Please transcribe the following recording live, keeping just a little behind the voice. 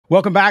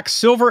Welcome back,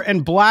 Silver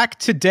and Black.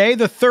 Today,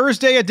 the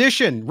Thursday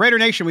edition. Raider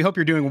Nation, we hope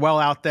you're doing well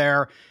out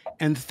there.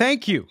 And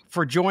thank you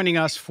for joining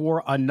us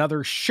for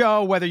another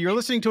show. Whether you're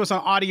listening to us on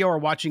audio or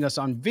watching us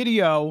on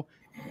video,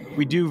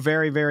 we do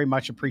very, very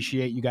much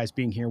appreciate you guys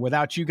being here.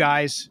 Without you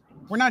guys,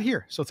 we're not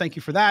here. So thank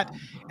you for that.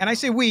 And I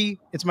say we,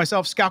 it's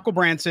myself, Scott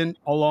Branson,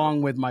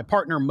 along with my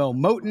partner, Mo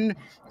Moten,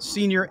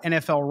 senior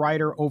NFL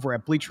writer over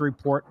at Bleacher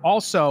Report,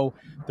 also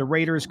the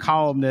Raiders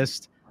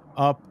columnist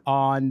up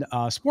on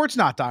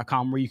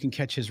sportsnot.com, where you can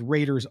catch his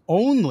Raiders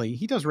only.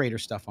 He does Raider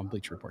stuff on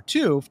Bleacher Report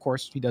too. Of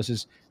course, he does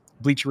his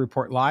Bleacher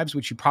Report lives,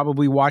 which you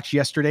probably watched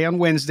yesterday on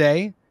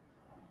Wednesday.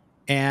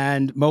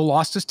 And Mo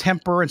lost his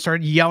temper and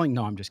started yelling.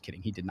 No, I'm just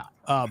kidding. He did not.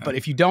 But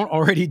if you don't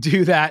already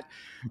do that,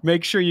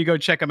 make sure you go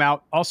check him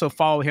out. Also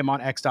follow him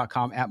on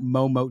x.com at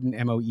Mo Moten,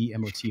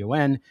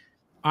 MOEMOTON.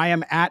 I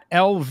am at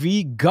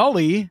LV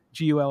Gully,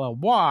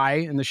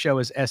 Gully, and the show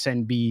is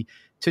SNB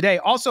Today.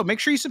 Also, make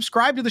sure you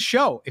subscribe to the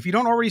show. If you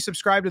don't already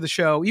subscribe to the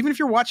show, even if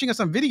you're watching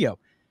us on video,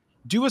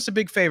 do us a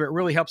big favor. It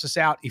really helps us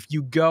out if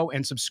you go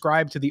and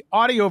subscribe to the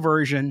audio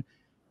version,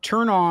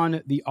 turn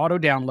on the auto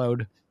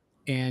download,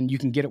 and you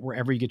can get it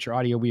wherever you get your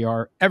audio. We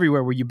are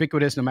everywhere. We're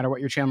ubiquitous. No matter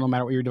what your channel, no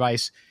matter what your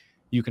device,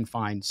 you can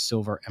find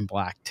Silver and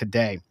Black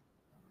today.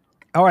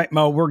 All right,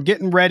 Mo, we're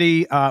getting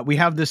ready. We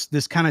have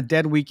this kind of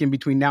dead week in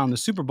between now and the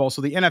Super Bowl.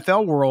 So the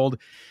NFL world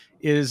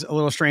is a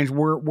little strange.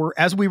 We're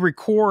as we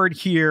record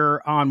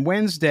here on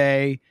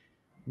Wednesday,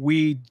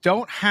 we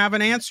don't have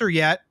an answer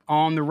yet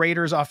on the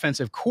Raiders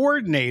offensive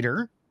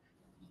coordinator,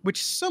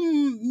 which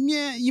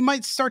you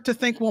might start to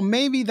think, well,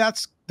 maybe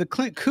that's the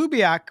Clint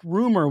Kubiak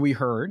rumor we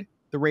heard,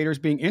 the Raiders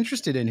being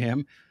interested in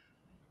him.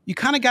 You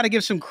kind of got to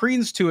give some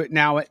credence to it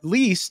now, at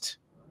least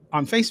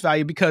on face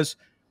value, because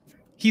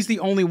he's the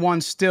only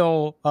one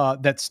still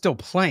that's still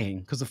playing,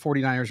 because the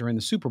 49ers are in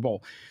the Super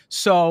Bowl.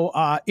 So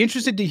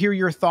interested to hear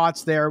your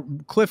thoughts there.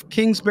 Cliff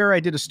Kingsbury, I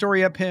did a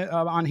story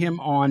on him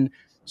on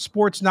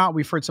Sportsnot.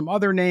 We've heard some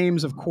other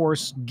names, of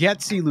course. Luke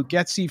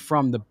Getsy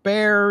from the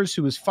Bears,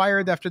 who was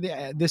fired after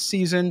this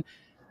season.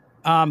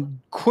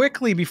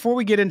 Quickly, before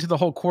we get into the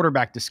whole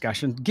quarterback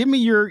discussion, give me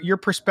your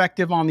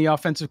perspective on the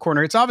offensive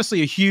corner. It's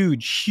obviously a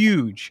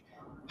huge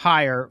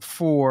hire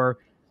for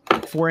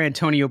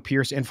Antonio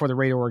Pierce and for the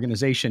Raider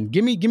organization.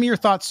 Give me your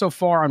thoughts so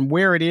far on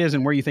where it is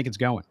and where you think it's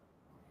going.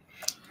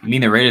 I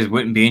mean, the Raiders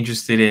wouldn't be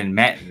interested in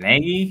Matt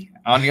Nagy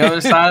on the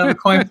other side of the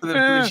coin for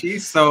the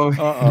Chiefs. So,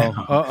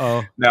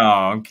 no,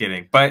 I'm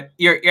kidding. But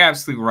you're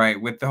absolutely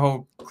right. With the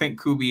whole Clint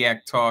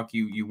Kubiak talk,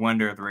 you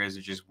wonder if the Raiders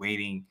are just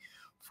waiting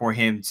for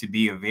him to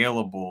be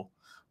available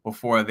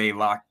before they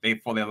lock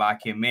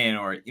him in,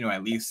 or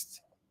at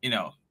least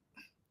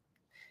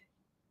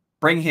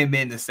bring him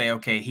in to say,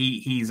 okay,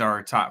 he's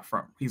our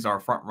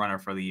front runner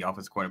for the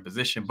offensive coordinator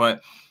position. But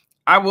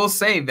I will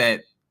say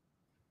that,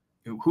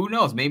 who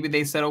knows? Maybe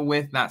they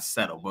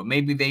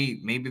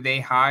maybe they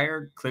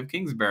hire Cliff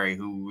Kingsbury,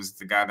 who was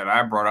the guy that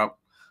I brought up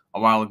a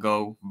while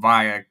ago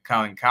via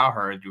Colin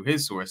Cowherd through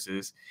his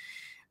sources.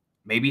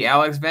 Maybe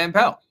Alex Van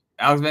Pelt.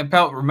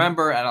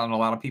 Remember, I don't know, a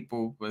lot of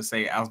people would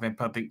say Alex Van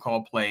Pelt didn't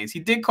call plays. He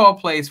did call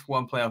plays for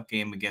one playoff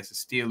game against the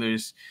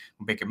Steelers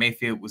when Baker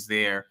Mayfield was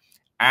there.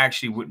 I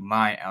actually wouldn't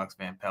mind Alex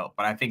Van Pelt,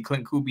 but I think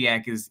Clint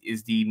Kubiak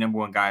is the number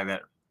one guy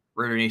that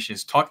Raider Nation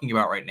is talking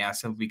about right now,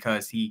 simply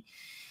because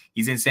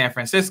he's in San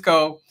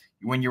Francisco.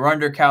 When you're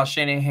under Kyle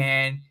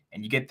Shanahan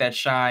and you get that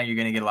shine, you're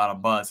going to get a lot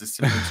of buzz. It's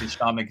similar to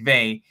Sean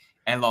McVay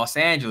and Los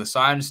Angeles. So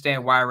I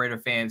understand why Raider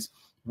fans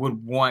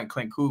would want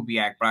Clint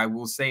Kubiak, but I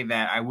will say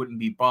that I wouldn't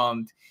be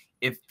bummed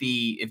if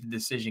the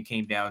decision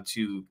came down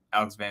to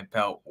Alex Van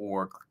Pelt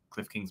or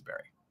Cliff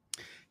Kingsbury.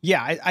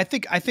 Yeah, I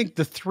think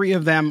the three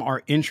of them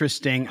are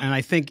interesting, and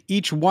I think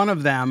each one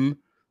of them,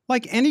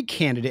 like any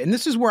candidate, and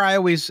this is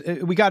where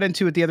we got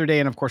into it the other day,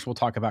 and of course we'll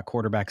talk about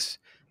quarterbacks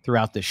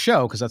throughout this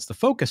show because that's the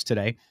focus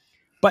today.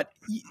 But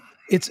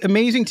it's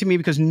amazing to me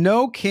because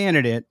no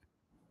candidate,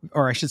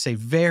 or I should say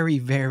very,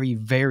 very,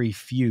 very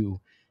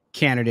few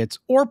candidates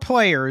or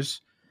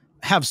players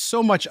have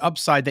so much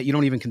upside that you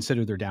don't even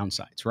consider their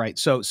downsides, right?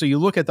 So you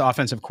look at the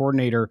offensive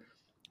coordinator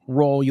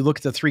role, you look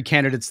at the three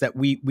candidates that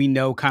we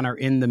know kind of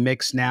in the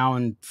mix now,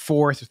 and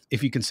fourth,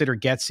 if you consider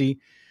Getsy,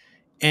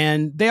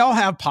 and they all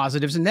have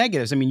positives and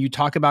negatives. I mean, you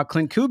talk about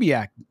Clint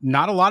Kubiak,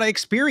 not a lot of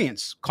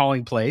experience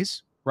calling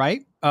plays,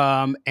 right?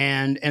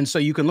 And so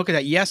you can look at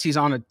that. Yes, he's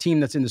on a team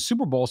that's in the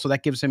Super Bowl, so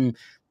that gives him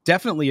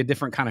definitely a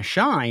different kind of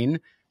shine.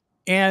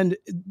 And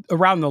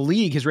around the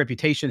league, his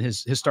reputation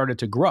has started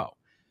to grow.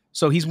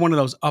 So he's one of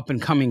those up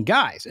and coming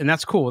guys, and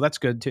that's cool. That's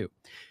good too.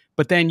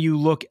 But then you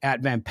look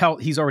at Van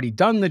Pelt, he's already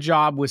done the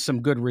job with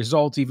some good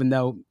results, even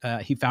though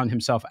he found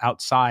himself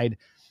outside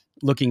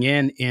looking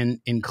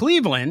in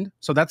Cleveland.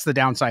 So that's the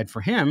downside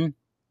for him.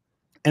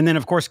 And then,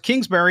 of course,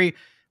 Kingsbury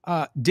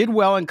did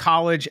well in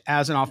college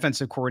as an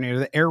offensive coordinator.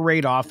 The air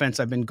raid offense,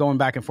 I've been going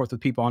back and forth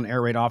with people on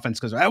air raid offense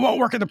because I won't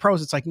work in the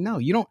pros. It's like, no,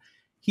 you don't.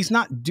 He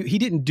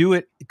didn't do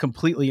it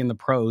completely in the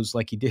pros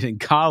like he did in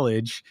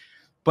college.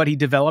 But he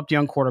developed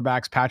young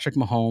quarterbacks, Patrick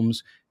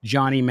Mahomes,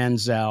 Johnny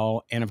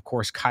Manziel, and of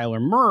course,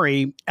 Kyler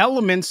Murray.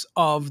 Elements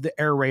of the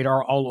air raid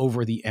are all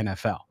over the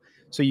NFL.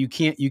 So you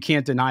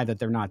can't deny that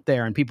they're not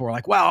there. And people are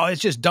like, well,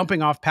 it's just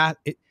dumping off pass.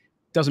 It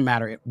doesn't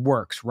matter. It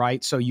works,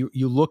 right? So you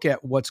look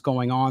at what's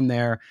going on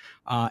there.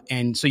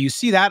 And so you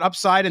see that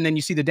upside, and then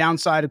you see the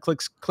downside of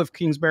Cliff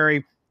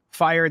Kingsbury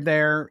fired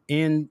there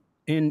in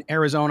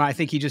Arizona. I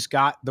think he just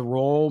got the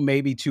role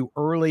maybe too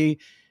early.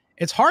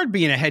 It's hard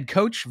being a head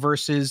coach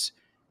versus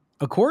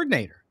a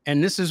coordinator.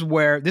 And this is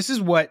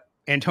what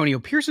Antonio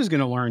Pierce is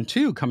going to learn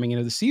too coming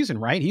into the season,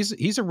 right?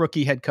 He's a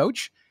rookie head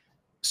coach.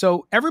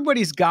 So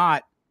everybody's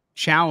got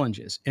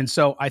challenges. And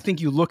so I think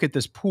you look at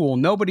this pool,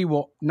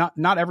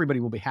 not everybody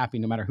will be happy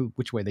no matter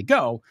which way they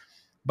go,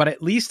 but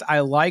at least I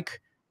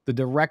like the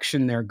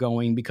direction they're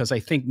going, because I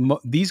think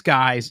these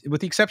guys,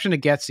 with the exception of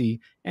Getsy,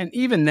 and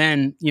even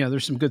then,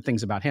 there's some good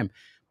things about him.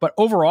 But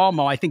overall,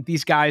 Mo, I think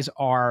these guys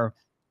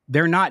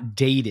they're not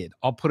dated.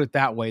 I'll put it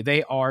that way.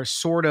 They are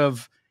sort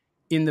of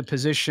in the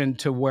position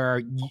to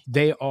where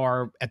they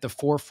are at the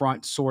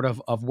forefront sort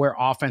of where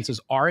offenses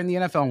are in the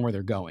NFL and where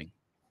they're going.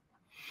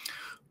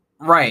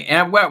 Right.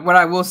 And what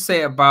I will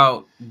say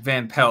about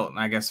Van Pelt, and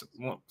I guess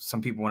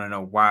some people want to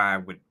know why I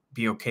would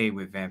be okay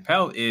with Van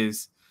Pelt,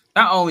 is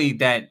not only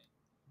that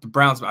the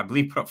Browns, I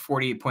believe, put up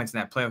 48 points in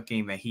that playoff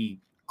game that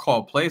he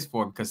called plays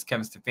for because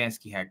Kevin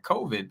Stefanski had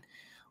COVID,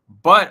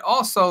 but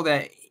also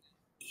that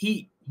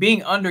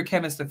being under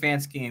Kevin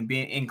Stefanski and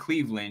being in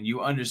Cleveland,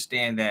 you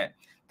understand that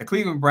the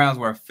Cleveland Browns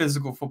were a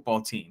physical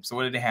football team. So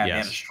what did they have? Yes. They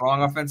had a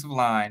strong offensive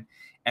line,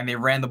 and they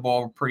ran the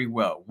ball pretty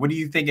well. What do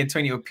you think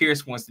Antonio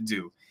Pierce wants to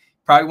do?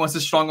 Probably wants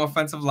a strong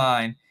offensive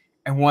line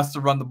and wants to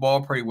run the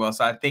ball pretty well.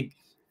 So I think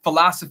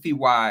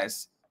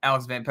philosophy-wise,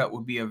 Alex Van Pelt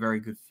would be a very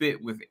good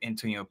fit with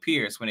Antonio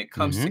Pierce. When it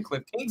comes to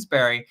Cliff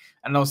Kingsbury,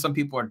 I know some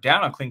people are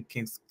down on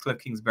Cliff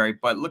Kingsbury,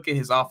 but look at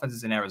his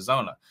offenses in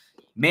Arizona.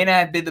 May not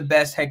have been the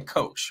best head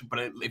coach,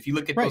 but if you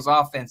look at those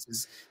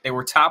offenses, they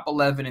were top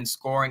 11 in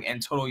scoring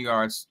and total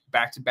yards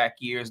back-to-back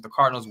years. The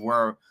Cardinals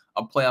were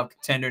a playoff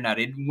contender. Now,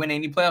 they didn't win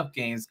any playoff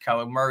games.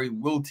 Kyler Murray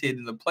wilted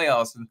in the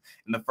playoffs in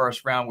the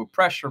first round with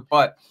pressure.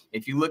 But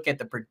if you look at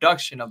the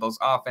production of those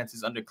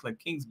offenses under Cliff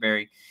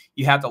Kingsbury,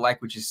 you have to like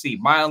what you see.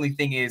 My only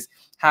thing is,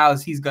 how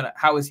is he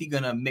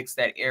gonna mix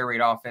that air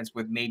raid offense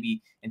with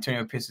maybe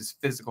Antonio Pierce's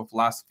physical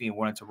philosophy and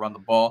wanting to run the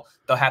ball?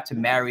 They'll have to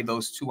marry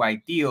those two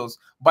ideals.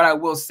 But I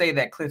will say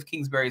that Cliff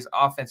Kingsbury's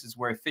offenses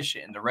were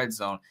efficient in the red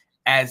zone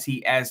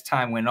as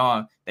time went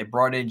on. They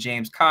brought in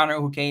James Conner,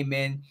 who came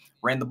in,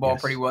 ran the ball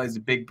pretty well. He's a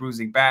big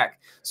bruising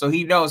back. So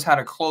he knows how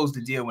to close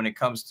the deal when it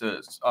comes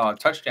to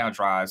touchdown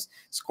drives,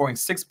 scoring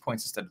 6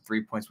 points instead of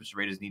 3 points, which the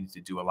Raiders needed to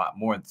do a lot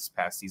more this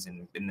past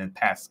season in the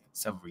past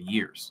several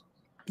years.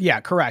 Yeah,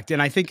 correct. And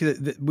I think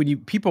that when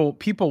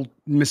people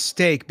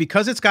mistake,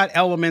 because it's got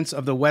elements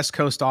of the West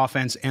Coast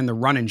offense and the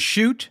run and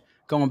shoot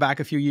going back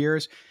a few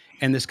years,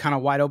 and this kind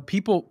of wide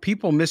open,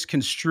 people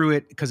misconstrue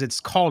it because it's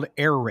called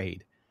air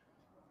raid.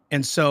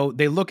 And so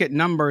they look at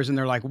numbers and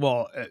they're like,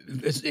 well,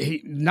 it's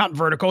not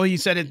vertical. He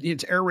said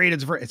it's air raid.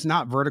 It's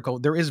not vertical.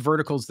 There is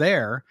verticals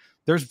there.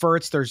 There's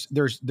verts.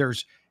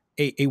 There's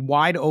a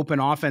wide open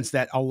offense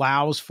that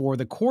allows for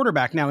the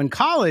quarterback. Now in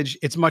college,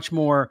 it's much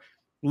more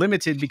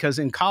limited because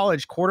in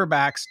college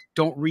quarterbacks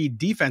don't read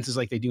defenses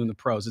like they do in the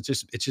pros. It's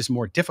just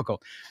more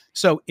difficult.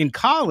 So in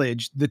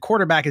college, the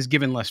quarterback is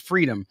given less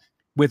freedom.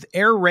 With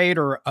air raid,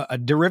 or a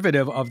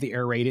derivative of the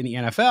air raid in the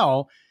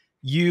NFL,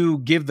 you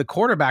give the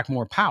quarterback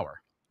more power.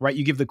 Right,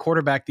 you give the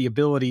quarterback the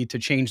ability to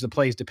change the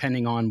plays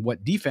depending on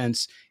what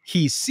defense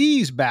he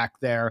sees back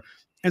there.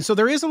 And so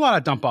there is a lot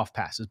of dump off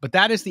passes, but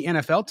that is the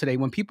NFL today.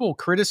 When people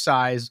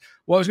criticize,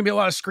 well, there's going to be a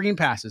lot of screen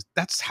passes.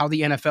 That's how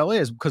the NFL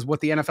is, because what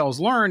the NFL has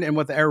learned and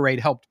what the air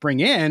raid helped bring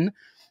in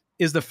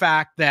is the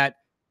fact that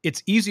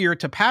it's easier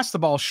to pass the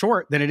ball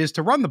short than it is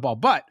to run the ball.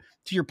 But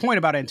to your point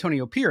about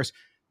Antonio Pierce,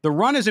 the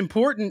run is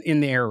important in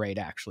the air raid,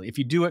 actually, if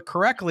you do it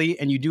correctly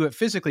and you do it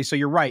physically. So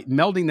you're right,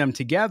 melding them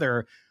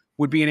together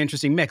would be an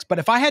interesting mix. But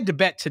if I had to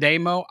bet today,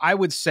 Mo, I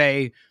would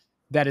say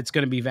that it's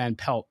going to be Van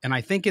Pelt. And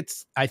I think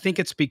it's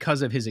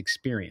because of his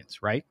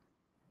experience, right?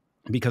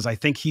 Because I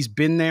think he's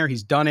been there,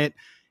 he's done it.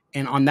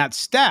 And on that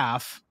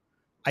staff,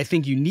 I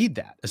think you need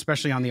that,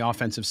 especially on the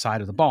offensive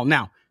side of the ball.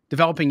 Now,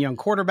 developing young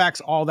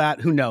quarterbacks, all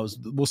that, who knows?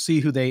 We'll see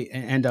who they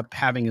end up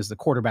having as the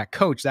quarterback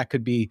coach. That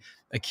could be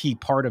a key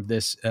part of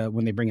this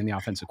when they bring in the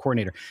offensive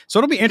coordinator. So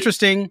it'll be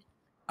interesting.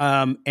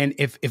 And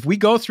if we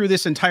go through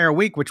this entire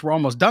week, which we're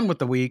almost done with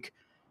the week,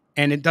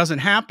 and it doesn't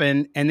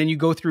happen, and then you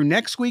go through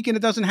next week and it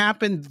doesn't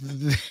happen,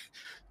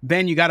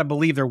 then you got to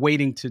believe they're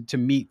waiting to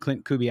meet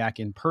Clint Kubiak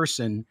in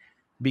person,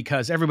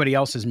 because everybody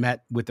else has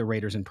met with the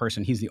Raiders in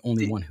person. He's the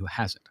only one who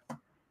hasn't.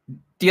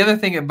 The other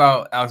thing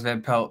about Alex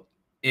Van Pelt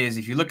is,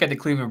 if you look at the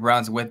Cleveland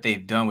Browns and what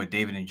they've done with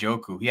David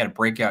Njoku, he had a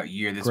breakout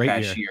year this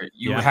past year.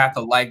 You would have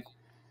to like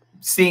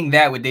seeing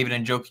that with David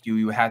Njoku.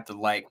 You would have to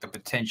like the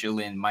potential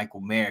in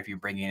Michael Mayer if you're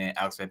bringing in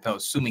Alex Van Pelt,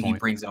 assuming he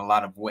brings in a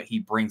lot of what he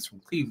brings from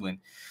Cleveland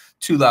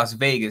to Las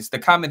Vegas. The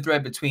common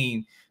thread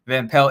between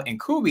Van Pelt and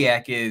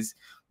Kubiak is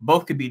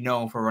both could be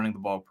known for running the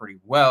ball pretty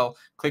well.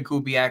 Clint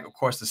Kubiak, of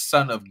course, the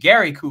son of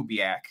Gary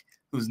Kubiak,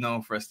 who's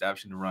known for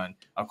establishing the run.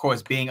 Of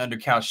course, being under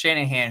Kyle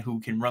Shanahan, who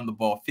can run the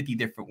ball 50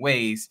 different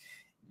ways.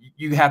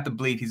 you have to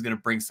believe he's going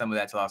to bring some of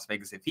that to Las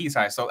Vegas if he's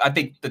hired. So I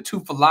think the two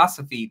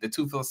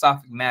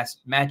philosophic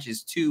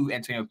matches to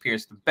Antonio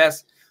Pierce, the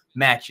best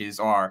matches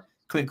are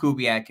Clint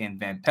Kubiak and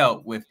Van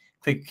Pelt, with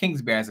Clint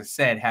Kingsbury, as I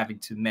said, having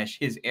to mesh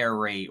his air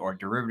raid or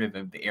derivative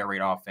of the air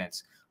raid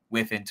offense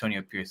with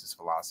Antonio Pierce's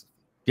philosophy.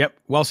 Yep,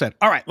 well said.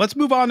 All right, let's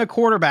move on to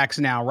quarterbacks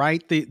now,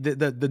 right?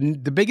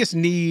 The biggest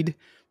need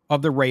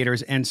of the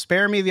Raiders, and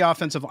spare me the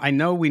offensive. I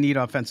know we need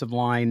offensive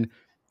line,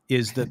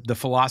 is the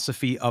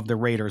philosophy of the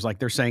Raiders. Like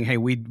they're saying, hey,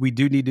 we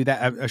do need to do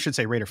that. I should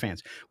say Raider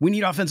fans. We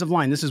need offensive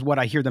line. This is what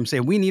I hear them say.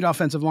 We need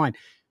offensive line.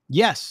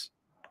 Yes,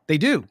 they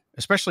do,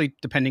 especially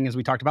depending, as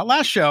we talked about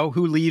last show,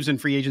 who leaves in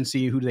free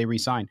agency, who do they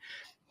re-sign.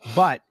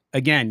 But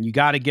again, you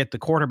got to get the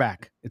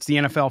quarterback. It's the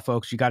NFL,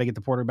 folks. You got to get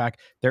the quarterback.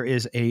 There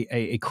is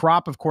a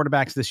crop of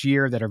quarterbacks this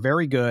year that are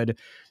very good,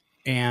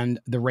 and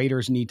the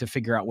Raiders need to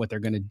figure out what they're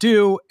going to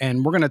do.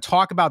 And we're going to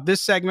talk about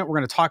this segment. We're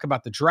going to talk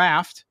about the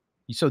draft.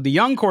 So the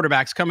young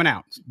quarterbacks coming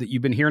out that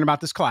you've been hearing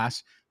about this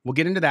class, we'll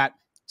get into that.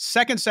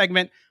 Second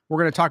segment, we're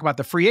going to talk about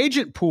the free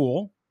agent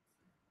pool.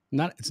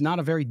 It's not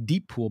a very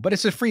deep pool, but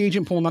it's a free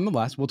agent pool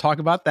nonetheless. We'll talk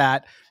about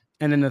that.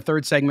 And then the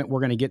third segment, we're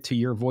going to get to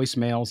your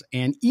voicemails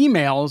and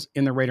emails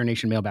in the Raider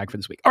Nation mailbag for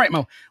this week. All right,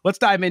 Mo, let's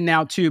dive in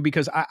now too,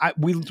 because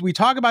we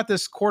talk about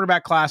this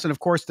quarterback class, and of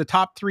course the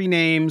top three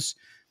names,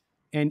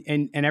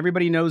 and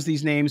everybody knows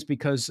these names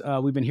because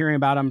we've been hearing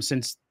about them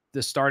since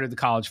the start of the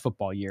college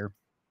football year.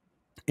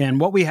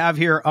 And what we have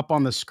here up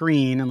on the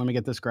screen, and let me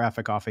get this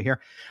graphic off of here,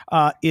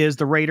 is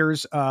the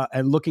Raiders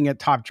and looking at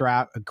top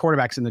draft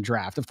quarterbacks in the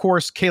draft. Of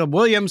course, Caleb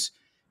Williams,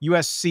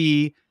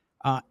 USC,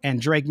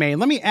 and Drake May. And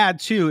let me add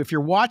too, if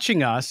you're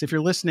watching us, if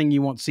you're listening,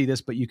 you won't see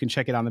this, but you can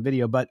check it on the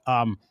video. But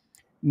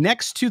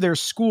next to their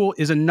school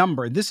is a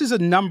number. This is a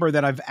number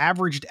that I've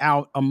averaged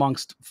out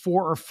amongst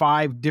 4 or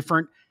 5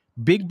 different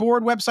big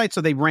board websites.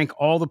 So they rank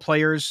all the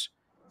players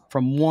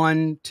from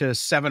 1 to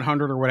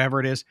 700 or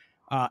whatever it is.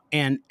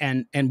 And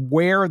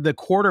where the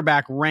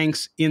quarterback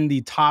ranks in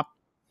the top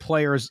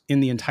players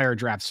in the entire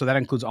draft. So that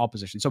includes all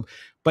positions. So,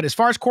 but as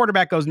far as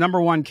quarterback goes,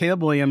 number 1,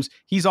 Caleb Williams.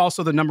 He's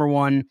also the number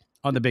 1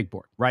 on the big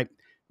board, right?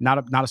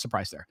 Not a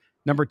surprise there.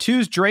 Number 2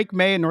 is Drake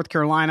May in North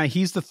Carolina.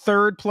 He's the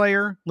 3rd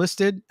player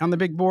listed on the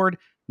big board.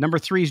 Number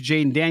 3 is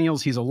Jayden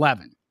Daniels. He's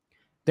 11.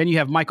 Then you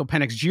have Michael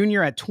Penix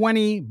Jr. at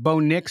 20, Bo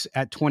Nix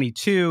at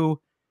 22.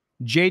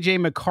 JJ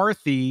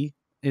McCarthy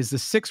is the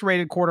 6th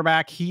rated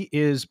quarterback. He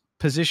is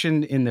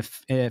positioned in the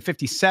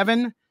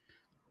 57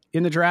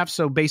 in the draft.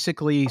 So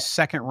basically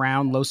second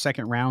round, low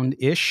second round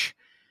ish.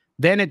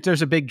 Then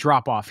there's a big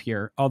drop off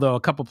here. Although a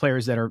couple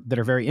players that are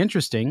very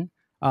interesting.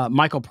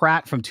 Michael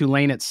Pratt from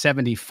Tulane at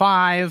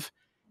 75,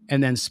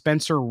 and then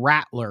Spencer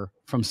Rattler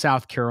from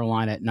South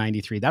Carolina at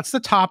 93. That's the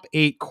top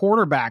 8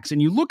 quarterbacks.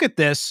 And you look at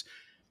this,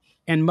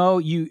 and Mo,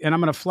 and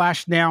I'm going to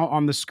flash now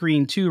on the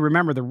screen too.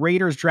 Remember the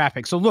Raiders draft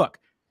pick. So look,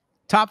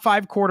 top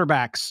 5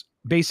 quarterbacks,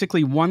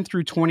 basically 1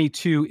 through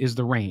 22 is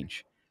the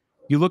range.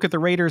 You look at the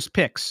Raiders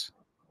picks.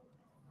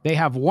 They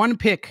have 1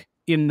 pick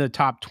in the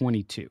top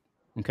 22.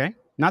 Okay.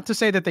 Not to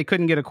say that they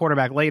couldn't get a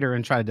quarterback later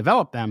and try to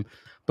develop them,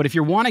 but if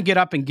you want to get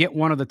up and get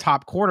one of the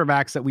top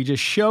quarterbacks that we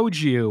just showed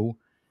you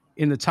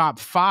in the top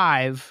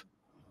 5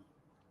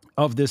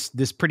 of this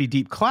pretty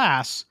deep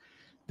class,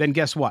 then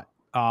guess what?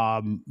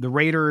 The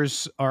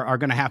Raiders are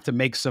going to have to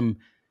make some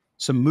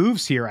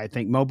moves here, I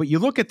think, Mo. But you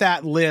look at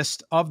that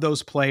list of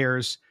those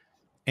players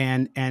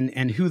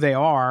and who they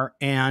are,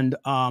 and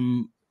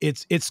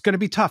it's going to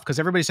be tough because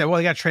everybody said, well,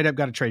 they got to trade up,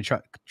 got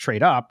to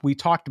trade up. We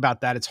talked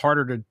about that. It's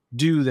harder to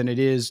do than it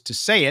is to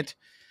say it.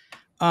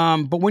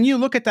 But when you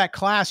look at that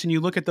class and you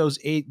look at those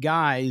 8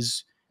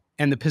 guys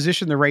and the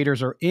position the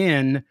Raiders are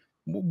in,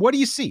 what do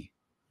you see?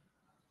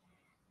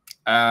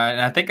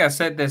 And I think I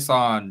said this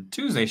on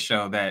Tuesday's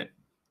show that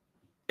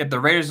if the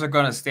Raiders are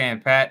going to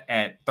stand pat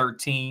at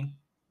 13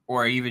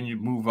 or even you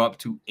move up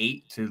to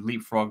 8 to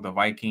leapfrog the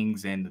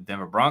Vikings and the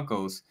Denver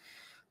Broncos,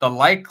 the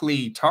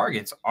likely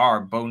targets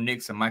are Bo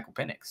Nix and Michael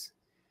Penix.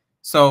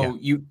 So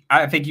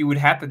I think you would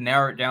have to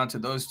narrow it down to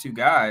those 2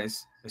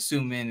 guys,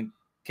 assuming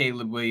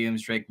Caleb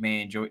Williams, Drake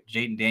May, and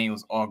Jayden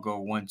Daniels all go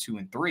 1, 2,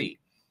 and 3.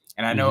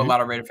 And I know a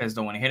lot of Raider fans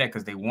don't want to hear that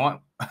because they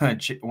want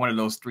one of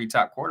those 3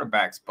 top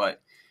quarterbacks.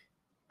 But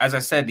as I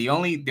said, the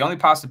only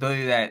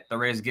possibility that the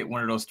Raiders get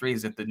one of those 3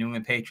 is if the New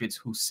England Patriots,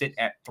 who sit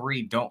at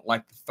 3, don't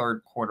like the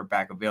 3rd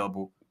quarterback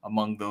available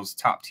among those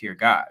top tier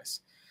guys.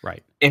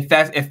 Right. If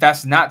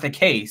that's not the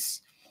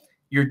case,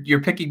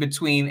 you're picking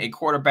between a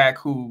quarterback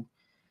who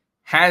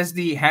has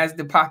the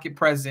pocket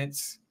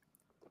presence,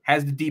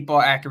 has the deep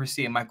ball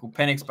accuracy, and Michael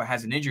Penix, but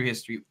has an injury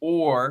history,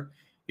 or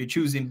you're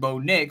choosing Bo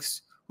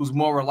Nix, who's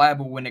more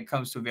reliable when it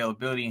comes to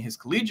availability in his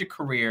collegiate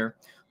career,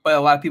 but a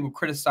lot of people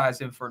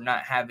criticize him for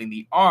not having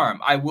the arm.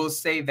 I will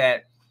say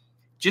that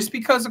just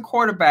because a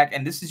quarterback,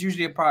 and this is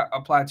usually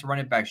applied to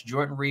running backs,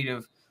 Jordan Reed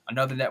of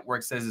another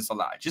network says this a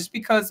lot. Just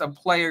because a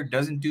player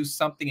doesn't do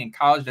something in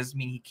college doesn't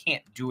mean he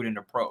can't do it in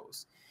the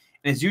pros.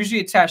 And it's usually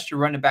attached to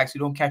running backs who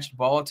don't catch the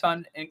ball a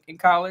ton in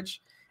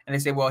college. And they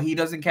say, well, he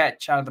doesn't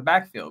catch out of the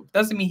backfield.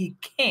 Doesn't mean he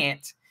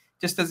can't.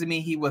 just doesn't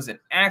mean he wasn't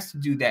asked to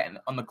do that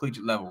on the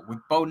collegiate level. With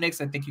Bo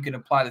Nix, I think you can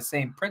apply the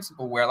same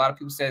principle where a lot of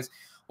people says,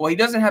 well, he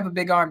doesn't have a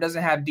big arm,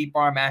 doesn't have deep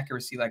arm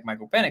accuracy like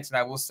Michael Penix. And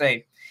I will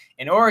say,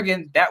 in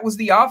Oregon, that was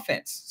the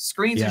offense,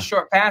 screens and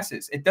short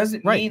passes. It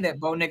doesn't mean that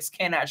Bo Nix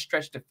cannot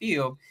stretch the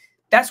field.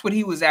 That's what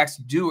he was asked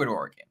to do at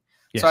Oregon.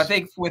 Yes. So I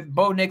think with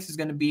Bo Nix is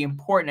going to be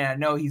important, and I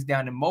know he's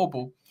down in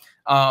mobile.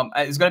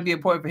 It's going to be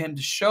important for him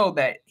to show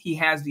that he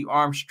has the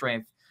arm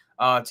strength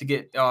to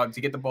get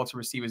the ball to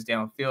receivers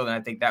downfield, and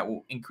I think that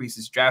will increase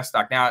his draft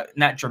stock. Now,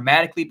 not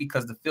dramatically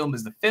because the film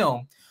is the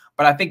film,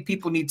 but I think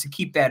people need to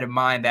keep that in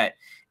mind that,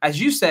 as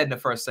you said in the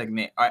first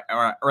segment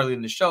or early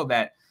in the show,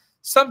 that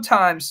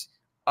sometimes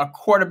a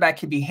quarterback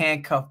can be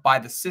handcuffed by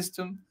the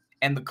system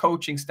and the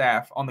coaching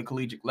staff on the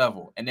collegiate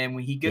level. And then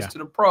when he gets to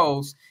the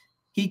pros,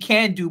 he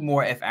can do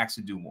more if asked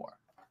to do more.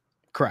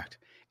 Correct.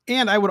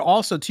 And I would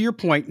also, to your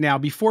point now,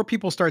 before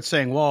people start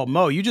saying, well,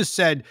 Mo, you just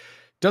said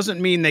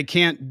doesn't mean they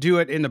can't do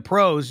it in the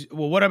pros.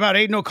 Well, what about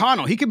Aiden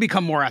O'Connell? He can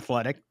become more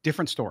athletic.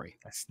 Different story,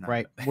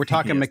 right? We're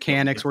talking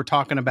mechanics. We're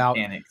talking about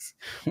mechanics.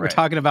 We're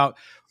talking about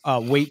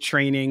weight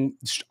training,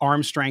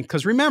 arm strength.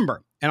 Because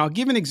remember, and I'll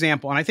give an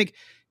example, and I think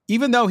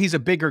even though he's a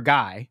bigger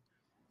guy,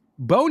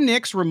 Bo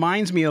Nix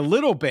reminds me a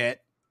little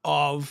bit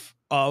of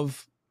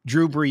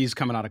Drew Brees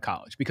coming out of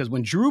college. Because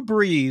when Drew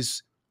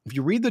Brees, if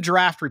you read the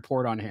draft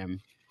report on him,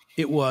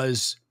 it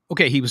was,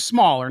 okay, he was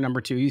smaller, number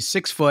 2. He's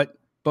 6 foot.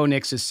 Bo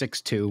Nix is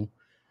 6'2".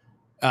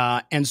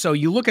 And so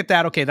you look at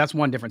that, okay, that's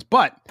one difference.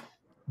 But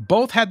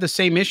both had the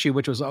same issue,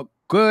 which was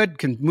good,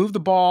 can move the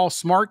ball,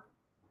 smart,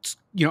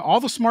 all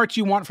the smarts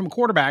you want from a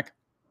quarterback,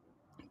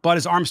 but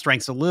his arm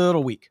strength's a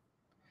little weak.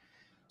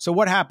 So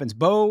what happens?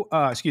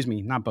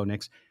 Not Bo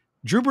Nix.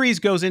 Drew Brees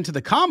goes into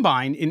the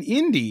combine in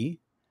Indy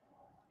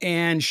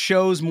and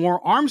shows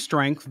more arm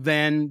strength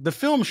than the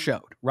film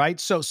showed, right?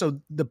 So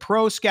the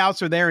pro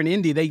scouts are there in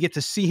Indy. They get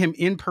to see him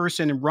in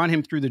person and run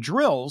him through the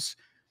drills,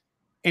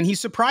 and he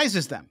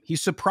surprises them. He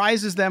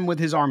surprises them with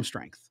his arm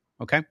strength,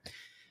 okay?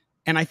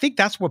 And I think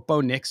that's what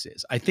Bo Nix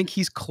is. I think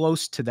he's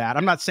close to that.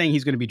 I'm not saying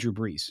he's going to be Drew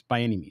Brees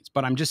by any means,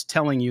 but I'm just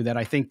telling you that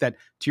I think that,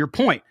 to your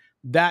point,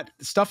 that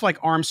stuff like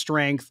arm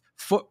strength,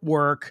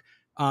 footwork,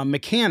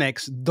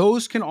 mechanics,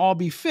 those can all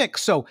be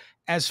fixed. So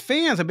as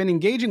fans, I've been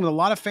engaging with a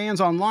lot of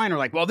fans online are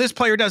like, well, this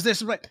player does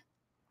this.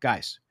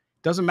 Guys,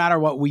 doesn't matter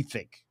what we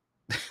think.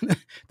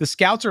 The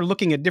scouts are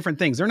looking at different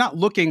things. They're not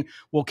looking,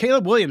 well,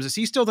 Caleb Williams, is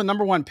he still the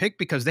number 1 pick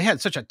because they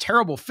had such a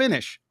terrible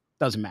finish?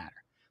 Doesn't matter.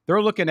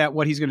 They're looking at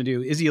what he's going to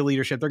do. Is he a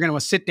leadership? They're going to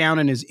sit down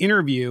in his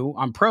interview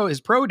on his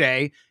pro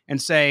day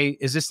and say,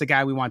 is this the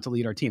guy we want to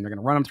lead our team? They're going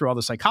to run him through all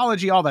the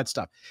psychology, all that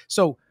stuff.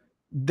 So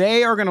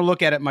they are going to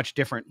look at it much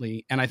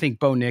differently. And I think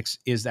Bo Nix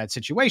is that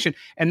situation.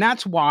 And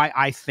that's why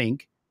I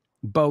think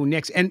Bo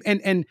Nix,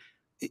 and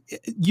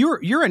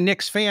you're a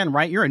Knicks fan,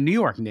 right? You're a New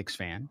York Knicks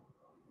fan,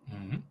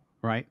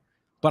 right?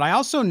 But I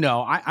also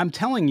know, I'm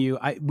telling you,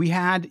 we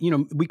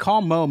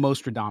call Mo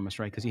Mostradamus,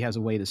 right? Because he has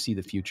a way to see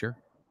the future.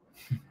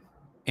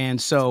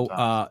 And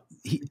so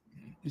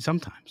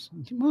sometimes,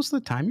 most of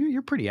the time,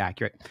 you're pretty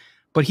accurate.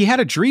 But he had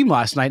a dream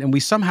last night, and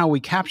we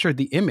captured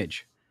the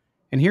image.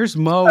 And here's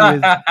Mo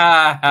with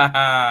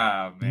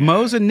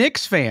Mo's a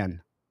Knicks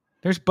fan.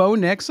 There's Bo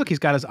Nix. Look, he's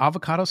got his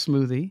avocado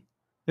smoothie.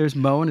 There's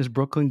Mo in his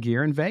Brooklyn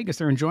gear in Vegas.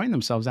 They're enjoying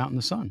themselves out in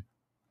the sun.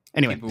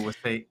 Anyway,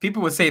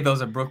 people would say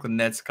those are Brooklyn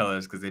Nets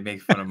colors because they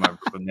make fun of my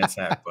Brooklyn Nets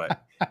hat,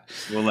 but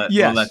we'll let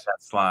that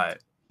slide.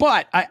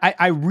 But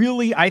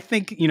I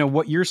think,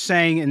 what you're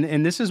saying,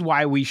 and this is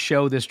why we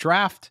show this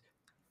draft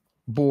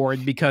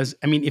board, because,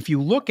 I mean, if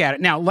you look at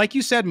it now, like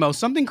you said, Mo,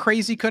 something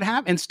crazy could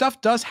happen, and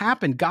stuff does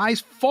happen. Guys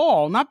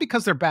fall, not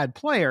because they're bad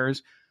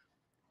players.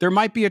 There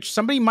might be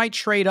somebody might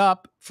trade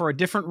up for a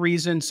different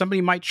reason.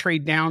 Somebody might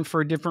trade down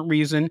for a different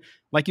reason.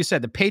 Like you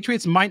said, the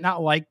Patriots might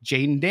not like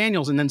Jayden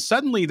Daniels, and then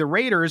suddenly the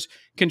Raiders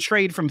can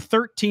trade from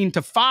 13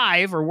 to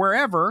 5 or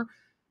wherever,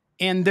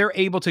 and they're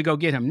able to go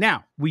get him.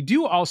 Now, we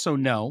do also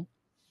know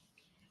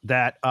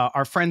that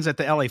our friends at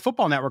the LA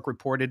Football Network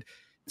reported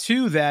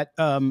too that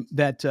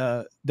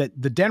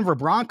the Denver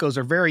Broncos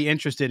are very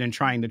interested in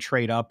trying to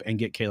trade up and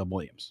get Caleb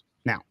Williams.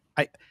 Now,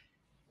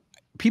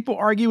 people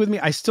argue with me.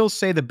 I still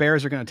say the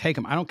Bears are going to take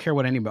him. I don't care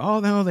what anybody. Oh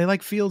no, they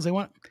like Fields. They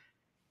want.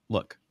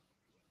 Look,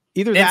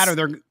 either that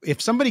or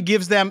if somebody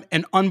gives them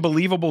an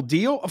unbelievable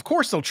deal, of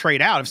course they'll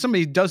trade out. If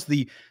somebody does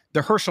the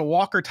Herschel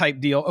Walker type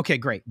deal, okay,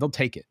 great, they'll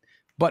take it.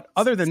 But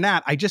other than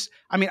that,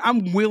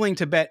 I'm willing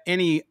to bet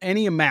any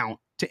amount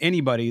to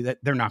anybody that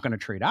they're not going to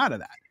trade out of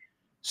that.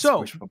 So,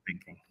 wishful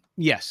thinking.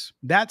 Yes.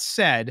 That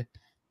said,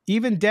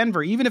 even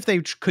Denver, even if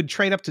they could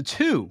trade up to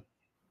 2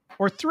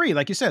 or 3,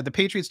 like you said, the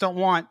Patriots don't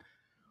want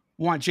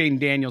Jayden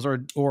Daniels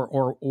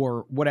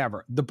or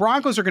whatever. The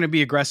Broncos are going to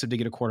be aggressive to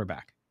get a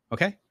quarterback.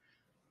 Okay.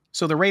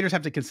 So the Raiders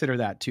have to consider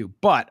that too.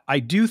 But I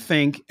do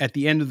think at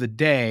the end of the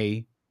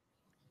day,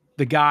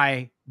 the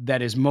guy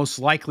that is most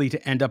likely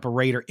to end up a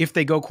Raider, if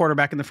they go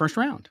quarterback in the first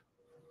round,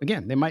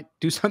 again, they might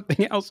do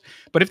something else.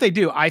 But if they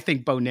do, I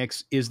think Bo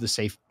Nix is the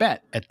safe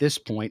bet at this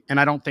point. And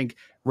I don't think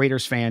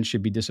Raiders fans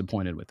should be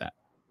disappointed with that.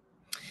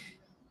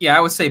 Yeah,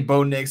 I would say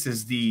Bo Nix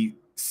is the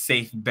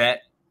safe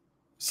bet.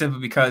 simply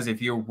because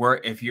if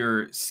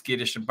you're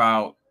skittish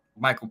about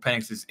Michael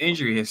Penix's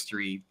injury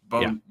history,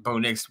 Bo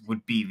Nix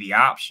would be the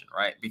option,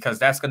 right? Because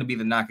that's going to be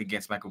the knock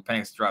against Michael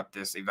Penix throughout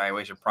this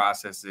evaluation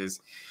process is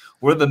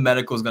what are the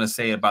medicals going to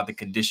say about the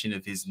condition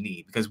of his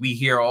knee? Because we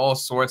hear all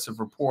sorts of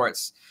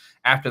reports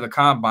after the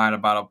combine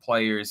about a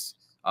player's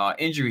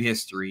injury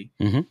history,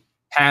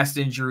 past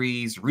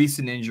injuries,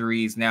 recent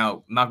injuries.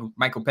 Now,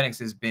 Michael Penix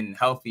has been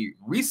healthy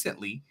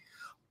recently,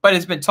 but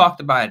it's been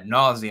talked about ad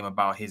nauseum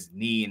about his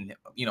knee and,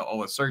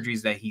 all the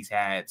surgeries that he's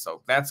had.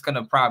 So that's going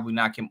to probably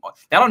knock him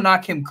off. That'll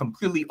knock him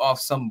completely off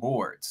some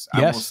boards.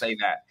 Yes. I will say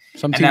that.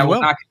 Some teams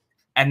will.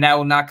 And that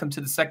will knock him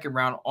to the second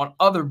round on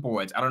other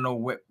boards. I don't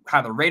know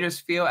how the Raiders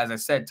feel. As I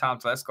said, Tom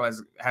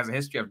Telesco has a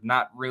history of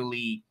not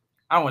really,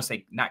 I don't want to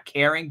say not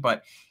caring,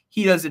 but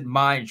he doesn't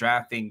mind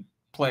drafting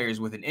players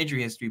with an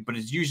injury history, but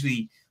it's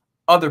usually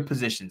other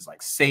positions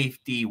like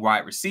safety,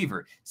 wide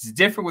receiver. It's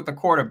different with the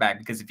quarterback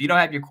because if you don't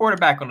have your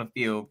quarterback on the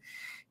field,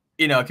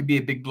 it could be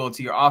a big blow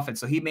to your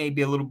offense. So he may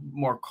be a little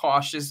more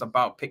cautious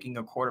about picking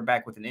a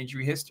quarterback with an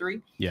injury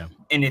history. Yeah.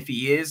 And if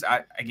he is,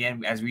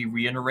 again, as we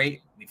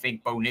reiterate, we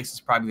think Bo Nix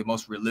is probably the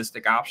most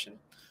realistic option.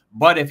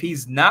 But if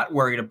he's not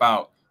worried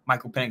about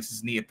Michael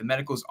Penix's knee, if the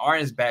medicals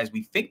aren't as bad as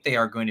we think they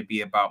are going to be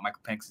about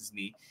Michael Penix's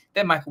knee,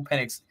 then Michael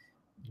Penix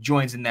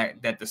joins in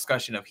that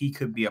discussion of he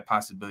could be a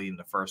possibility in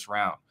the first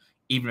round.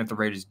 Even if the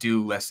Raiders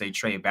do, let's say,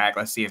 trade back.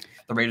 Let's see if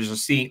the Raiders are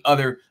seeing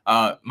other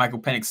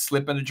Michael Penix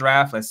slip in the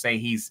draft. Let's say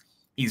he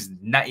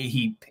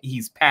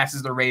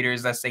passes the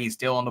Raiders. Let's say he's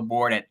still on the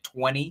board at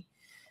 20.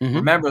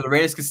 Remember, the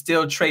Raiders could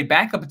still trade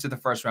back up into the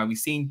first round. We've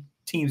seen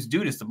teams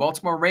do this. The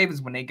Baltimore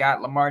Ravens, when they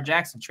got Lamar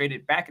Jackson,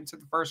 traded back into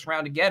the first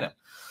round to get him.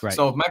 Right.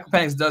 So if Michael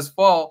Penix does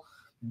fall,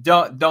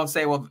 don't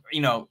say, well,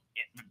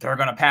 they're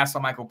going to pass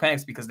on Michael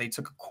Penix because they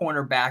took a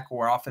cornerback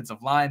or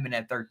offensive lineman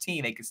at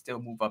 13. They could still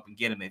move up and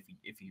get him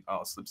if he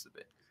slips a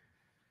bit.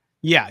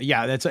 Yeah,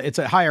 it's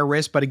a higher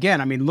risk. But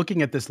again, I mean,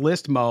 looking at this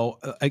list, Mo,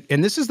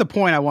 and this is the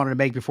point I wanted to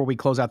make before we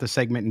close out the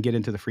segment and get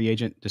into the free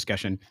agent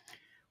discussion,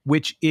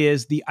 which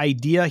is the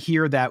idea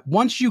here that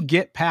once you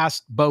get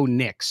past Bo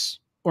Nix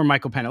or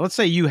Michael Penix, let's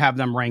say you have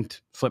them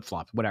ranked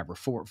flip-flop, whatever,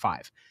 4 or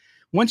 5.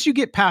 Once you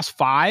get past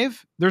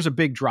 5, there's a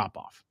big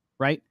drop-off,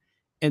 right?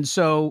 And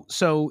so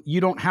you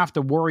don't have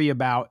to worry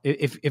about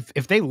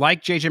if they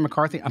like JJ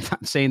McCarthy. I'm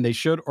not saying they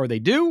should or they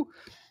do,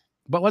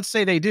 but let's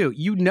say they do.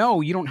 You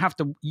don't have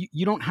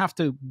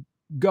to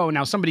go.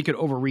 Now somebody could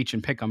overreach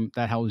and pick them.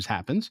 That always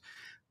happens.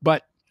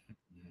 But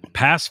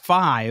past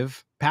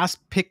 5, past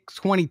pick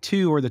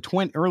 22 or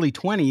the early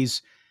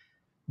 20s,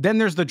 then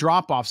there's the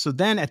drop off. So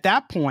then at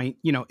that point,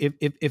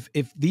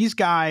 if these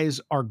guys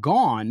are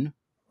gone.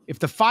 If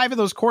the 5 of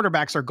those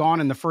quarterbacks are gone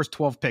in the first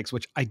 12 picks,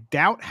 which I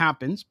doubt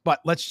happens, but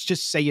let's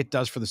just say it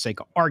does for the sake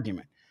of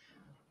argument,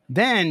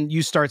 then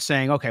you start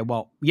saying, okay,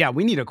 well, yeah,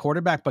 we need a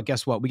quarterback, but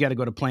guess what? We got to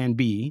go to plan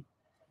B,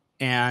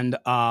 and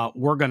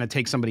we're going to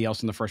take somebody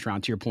else in the first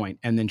round, to your point,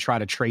 and then try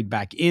to trade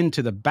back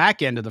into the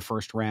back end of the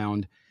first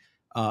round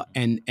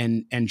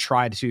and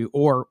try to,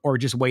 or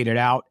just wait it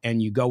out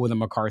and you go with a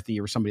McCarthy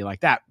or somebody like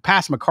that.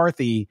 Past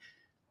McCarthy,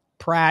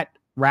 Pratt,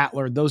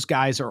 Rattler, those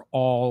guys are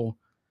all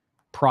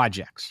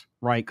projects,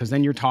 right? Because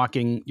then you're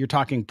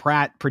talking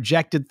Pratt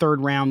projected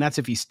 3rd round. That's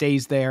if he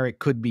stays there. It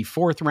could be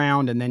 4th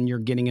round, and then you're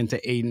getting into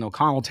Aiden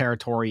O'Connell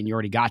territory, and you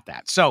already got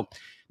that. So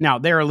now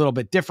they're a little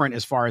bit different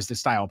as far as the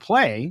style of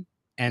play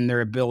and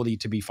their ability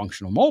to be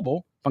functionally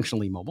mobile.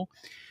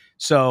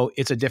 So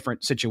it's a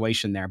different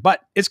situation there,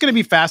 but it's going to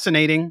be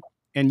fascinating.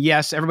 And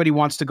yes, everybody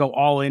wants to go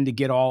all in to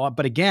get all up.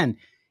 But again,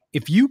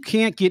 if you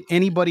can't get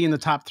anybody in the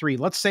top 3,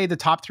 let's say the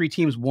top 3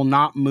 teams will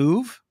not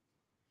move,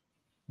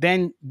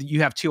 then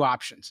you have 2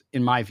 options,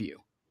 in my view,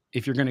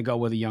 if you're going to go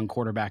with a young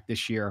quarterback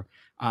this year.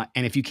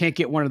 And if you can't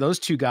get one of those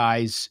 2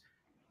 guys,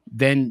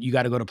 then you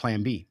got to go to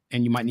plan B,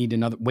 and you might need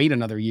to wait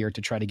another year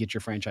to try to get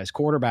your franchise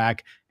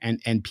quarterback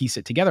and piece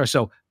it together.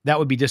 So that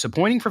would be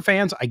disappointing for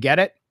fans. I get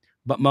it.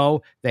 But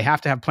Mo, they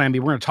have to have plan B.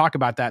 We're going to talk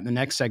about that in the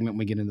next segment when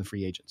we get into the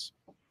free agents.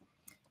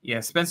 Yeah,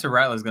 Spencer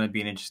Rattler is going to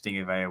be an interesting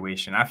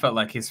evaluation. I felt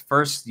like his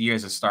first year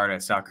as a starter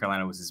at South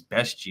Carolina was his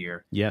best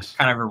year. Yes.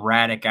 Kind of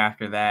erratic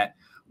after that.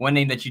 One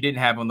name that you didn't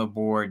have on the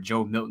board,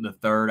 Joe Milton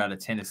III out of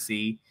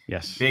Tennessee.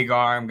 Yes. Big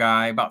arm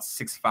guy, about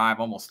 6'5",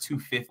 almost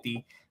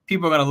 250.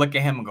 People are going to look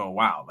at him and go,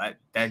 wow,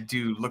 that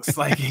dude looks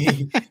like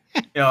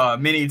a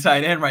mini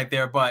tight end right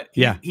there. But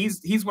yeah,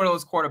 he's one of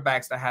those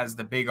quarterbacks that has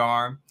the big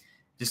arm,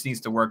 just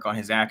needs to work on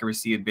his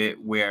accuracy a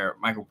bit, where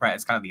Michael Pratt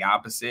is kind of the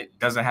opposite.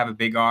 Doesn't have a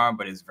big arm,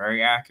 but is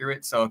very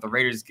accurate. So if the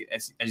Raiders,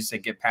 as you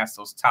said, get past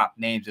those top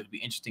names, it'll be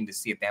interesting to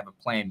see if they have a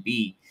plan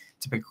B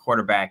to pick a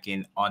quarterback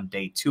in on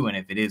day 2, and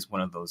if it is one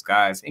of those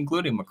guys,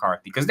 including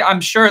McCarthy. Because I'm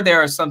sure there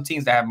are some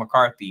teams that have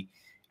McCarthy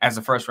as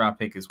a first-round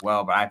pick as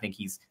well, but I think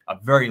he's a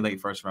very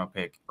late first-round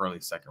pick, early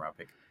second-round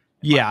pick.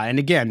 Yeah, and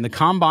again, the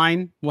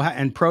combine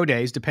and pro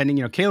days, depending,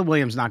 Caleb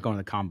Williams is not going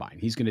to the combine.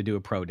 He's going to do a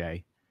pro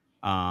day.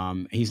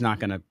 He's not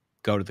going to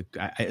go to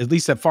at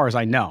least as far as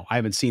I know. I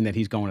haven't seen that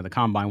he's going to the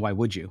combine. Why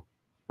would you,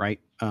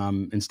 right?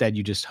 Instead,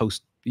 you just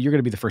you're going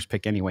to be the first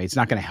pick anyway. It's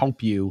not going to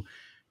help you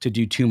to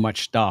do too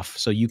much stuff.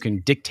 So you can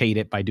dictate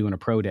it by doing a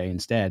pro day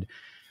instead.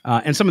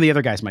 And some of the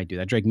other guys might do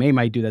that. Drake May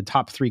might do that.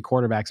 Top 5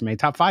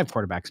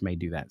 quarterbacks may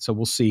do that. So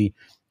we'll see.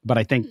 But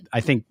I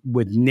think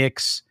with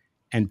Nix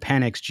and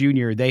Penix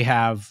Jr., they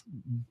have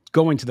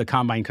going to the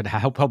combine could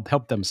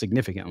help them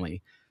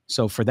significantly.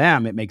 So for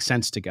them, it makes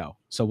sense to go.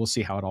 So we'll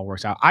see how it all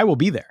works out. I will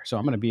be there. So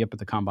I'm going to be up at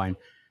the combine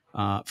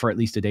for at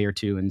least a day or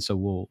two. And so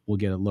we'll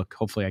get a look.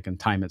 Hopefully I can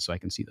time it so I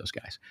can see those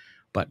guys.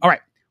 But all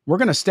right, we're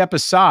going to step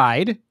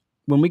aside.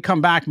 When we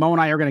come back, Mo and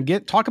I are going to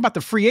talk about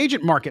the free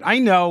agent market. I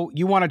know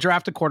you want to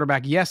draft a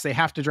quarterback. Yes, they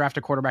have to draft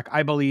a quarterback,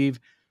 I believe.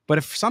 But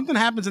if something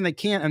happens and they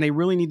can't, and they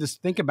really need to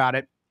think about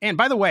it. And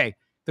by the way,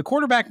 the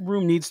quarterback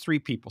room needs 3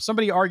 people.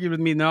 Somebody argued with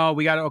me, no,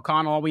 we got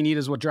O'Connell. All we need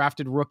is what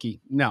drafted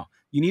rookie. No,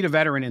 you need a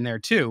veteran in there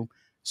too.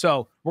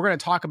 So we're going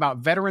to talk about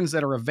veterans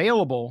that are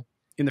available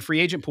in the free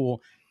agent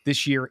pool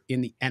this year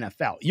in the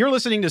NFL. You're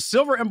listening to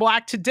Silver and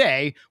Black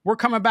Today. We're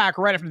coming back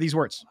right after these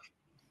words.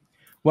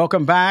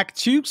 Welcome back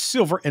to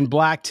Silver and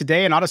Black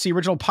Today, an Odyssey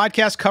original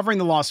podcast covering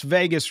the Las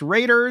Vegas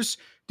Raiders.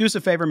 Do us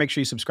a favor, make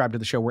sure you subscribe to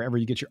the show wherever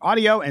you get your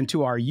audio, and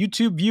to our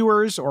YouTube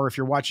viewers, or if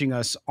you're watching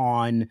us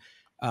on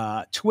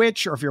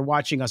Twitch, or if you're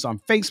watching us on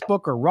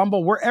Facebook or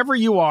Rumble, wherever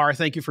you are,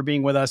 thank you for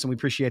being with us, and we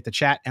appreciate the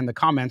chat and the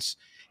comments,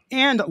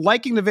 and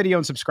liking the video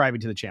and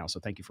subscribing to the channel.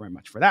 So thank you very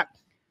much for that.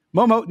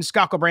 Momo and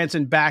Scott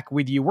Branson back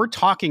with you. We're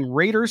talking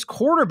Raiders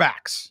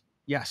quarterbacks.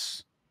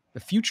 Yes, the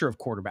future of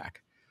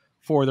quarterback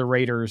for the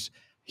Raiders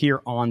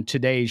here on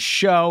today's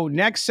show.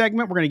 Next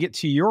segment, we're going to get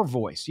to your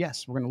voice.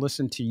 Yes, we're going to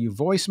listen to you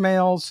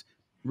voicemails,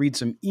 read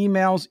some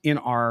emails in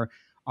our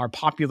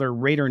popular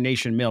Raider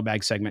Nation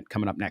mailbag segment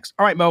coming up next.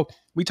 All right, Mo,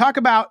 we talked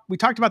about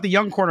the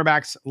young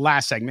quarterbacks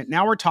last segment.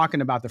 Now we're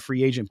talking about the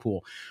free agent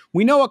pool.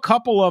 We know a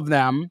couple of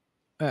them.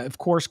 Of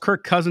course,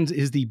 Kirk Cousins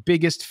is the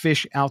biggest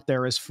fish out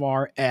there as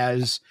far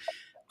as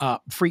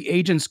free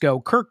agents go.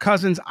 Kirk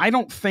Cousins, I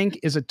don't think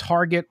is a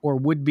target or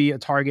would be a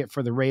target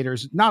for the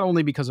Raiders, not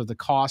only because of the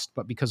cost,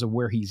 but because of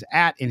where he's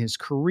at in his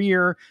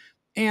career.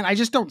 And I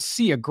just don't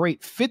see a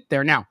great fit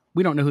there. Now,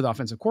 we don't know who the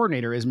offensive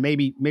coordinator is.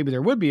 Maybe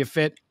there would be a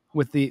fit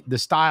with the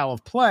style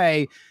of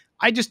play.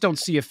 I just don't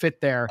see a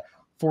fit there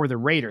for the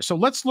Raiders. So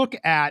let's look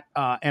at,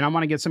 and I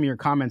want to get some of your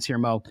comments here,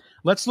 Mo.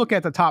 Let's look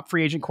at the top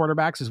free agent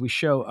quarterbacks as we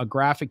show a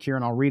graphic here,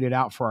 and I'll read it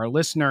out for our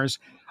listeners.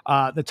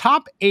 The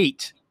top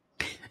 8,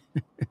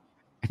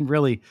 and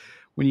really,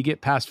 when you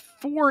get past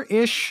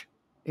 4-ish,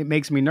 it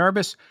makes me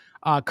nervous.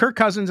 Kirk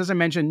Cousins, as I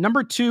mentioned.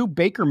 Number 2,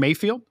 Baker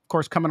Mayfield, of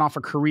course, coming off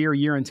a career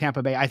year in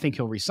Tampa Bay. I think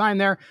he'll resign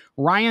there.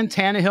 Ryan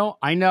Tannehill,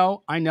 I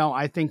know.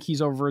 I think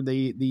he's over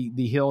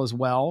the hill as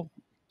well.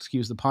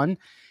 Excuse the pun.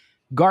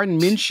 Gardner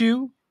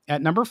Minshew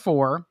at number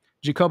 4.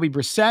 Jacoby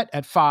Brissett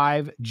at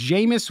 5.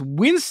 Jameis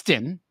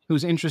Winston,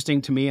 who's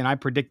interesting to me, and I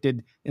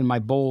predicted in my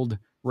bold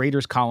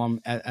Raiders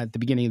column at the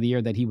beginning of the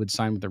year that he would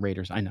sign with the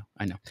Raiders. I know.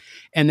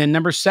 And then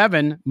number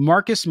 7,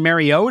 Marcus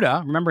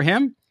Mariota. Remember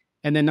him?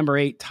 And then number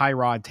 8,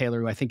 Tyrod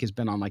Taylor, who I think has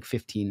been on like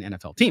 15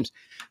 NFL teams.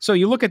 So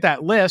you look at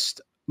that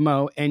list,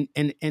 Mo, and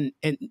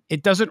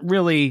it doesn't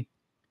really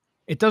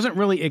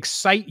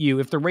excite you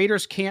if the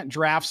Raiders can't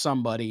draft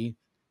somebody.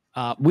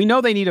 We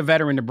know they need a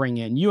veteran to bring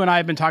in. You and I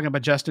have been talking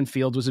about Justin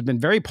Fields, which has been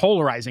very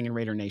polarizing in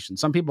Raider Nation.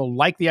 Some people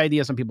like the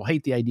idea, some people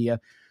hate the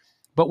idea.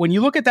 But when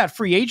you look at that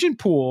free agent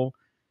pool,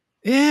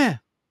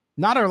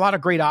 not a lot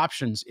of great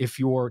options if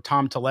you're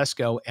Tom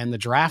Telesco and the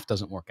draft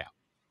doesn't work out.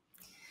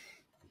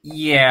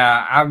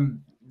 Yeah,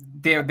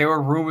 there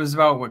were rumors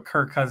about what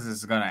Kirk Cousins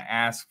is going to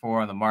ask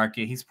for on the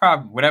market. He's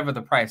probably, whatever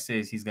the price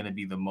is, he's going to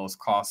be the most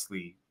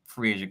costly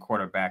free agent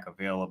quarterback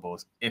available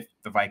if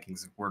the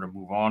Vikings were to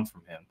move on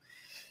from him.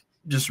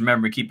 Just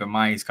remember, keep in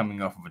mind, he's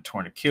coming off of a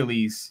torn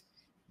Achilles,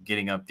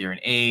 getting up there in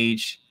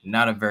age,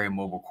 not a very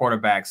mobile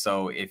quarterback.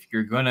 So if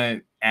you're going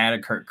to add a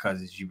Kirk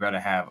Cousins, you better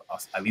have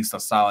at least a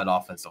solid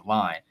offensive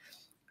line.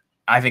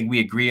 I think we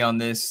agree on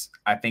this.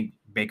 I think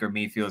Baker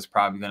Mayfield is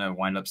probably going to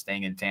wind up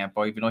staying in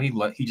Tampa, even though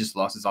he just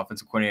lost his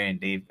offensive coordinator in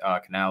Dave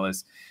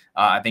Canales.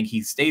 I think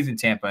he stays in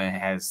Tampa and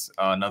has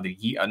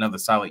another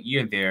solid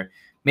year there.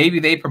 Maybe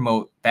they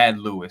promote Thad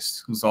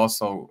Lewis, who's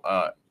also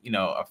a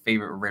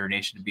favorite of Raider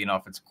Nation to be an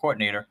offensive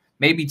coordinator.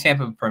 Maybe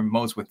Tampa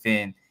promotes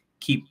within,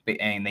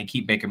 they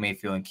keep Baker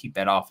Mayfield and keep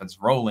that offense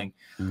rolling.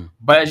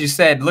 But as you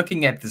said,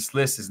 looking at this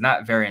list is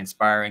not very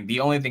inspiring. The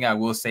only thing I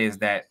will say is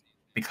that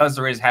because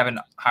the Raiders haven't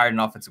hired an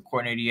offensive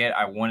coordinator yet,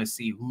 I want to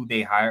see who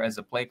they hire as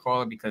a play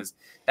caller, because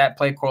that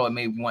play caller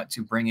may want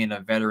to bring in a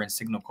veteran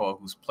signal caller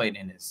who's played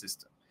in his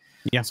system.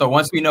 Yeah. So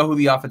once we know who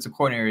the offensive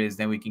coordinator is,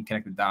 then we can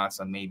connect the dots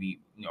on maybe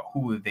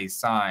who they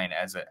sign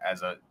as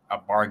a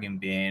bargain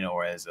bin,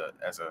 or as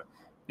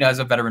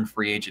a veteran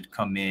free agent to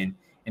come in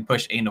and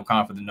push Aiden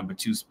O'Connell for the number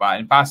 2 spot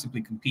and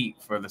possibly compete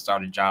for the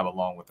starting job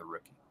along with the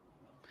rookie.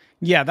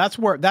 Yeah, that's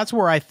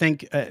where I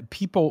think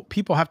people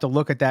have to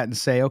look at that and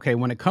say, okay,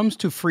 when it comes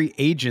to free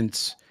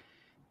agents,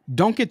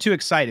 don't get too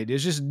excited.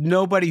 There's just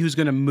nobody who's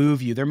going to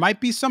move you. There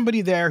might be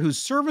somebody there who's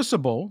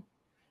serviceable,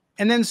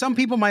 and then some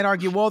people might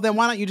argue, well, then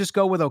why don't you just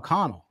go with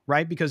O'Connell,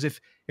 right? Because if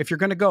you're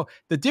going to go,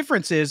 the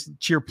difference is,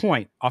 to your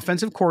point,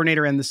 offensive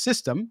coordinator and the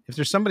system. If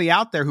there's somebody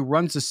out there who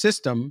runs the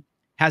system,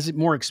 has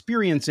more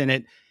experience in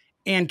it,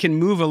 and can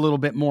move a little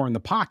bit more in the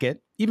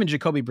pocket, even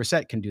Jacoby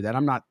Brissett can do that.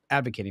 I'm not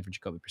advocating for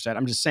Jacoby Brissett.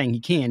 I'm just saying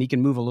he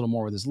can move a little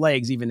more with his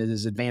legs, even in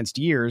his advanced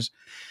years.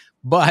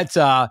 But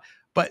so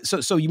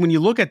when you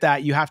look at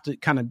that, you have to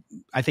kind of,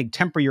 I think,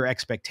 temper your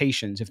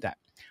expectations. If that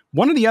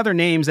one of the other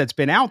names that's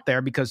been out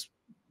there, because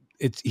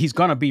he's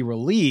going to be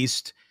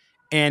released,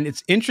 and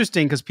it's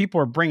interesting because people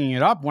are bringing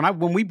it up.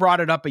 When we brought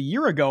it up a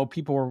year ago,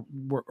 people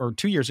were or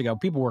 2 years ago,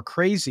 people were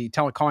crazy,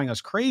 calling us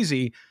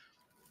crazy.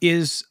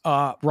 Is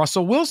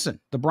Russell Wilson?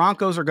 The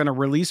Broncos are going to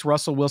release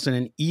Russell Wilson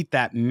and eat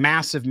that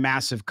massive,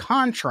 massive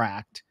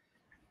contract.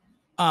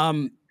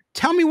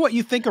 Tell me what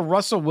you think of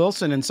Russell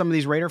Wilson and some of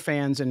these Raider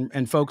fans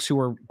and folks who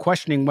are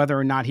questioning whether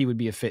or not he would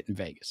be a fit in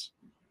Vegas.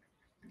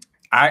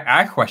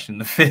 I question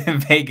the fit in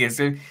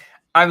Vegas.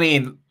 I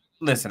mean,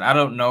 listen, I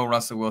don't know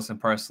Russell Wilson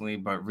personally,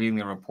 but reading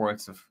the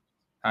reports of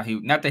how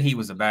not that he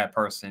was a bad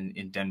person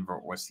in Denver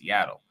or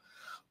Seattle,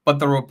 but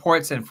the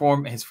reports and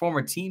his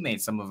former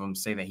teammates, some of them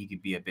say that he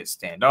could be a bit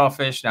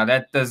standoffish. Now,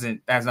 that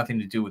has nothing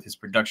to do with his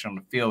production on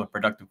the field. A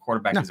productive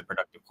quarterback is a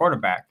productive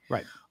quarterback.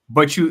 Right.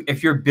 But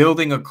if you're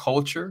building a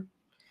culture,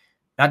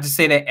 not to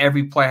say that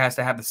every player has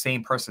to have the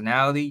same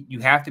personality, you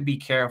have to be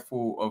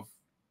careful of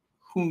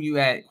who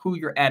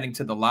you're adding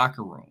to the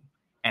locker room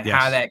and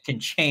how that can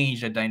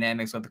change the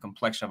dynamics of the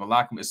complexion of a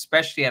locker room,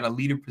 especially at a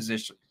leadership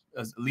position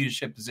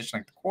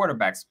like the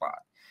quarterback spot.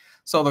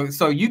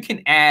 So you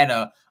can add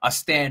a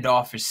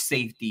standoffish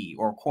safety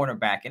or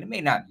cornerback, and it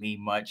may not mean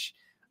much.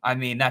 I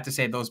mean, not to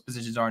say those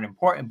positions aren't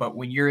important, but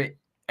when you're,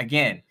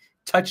 again,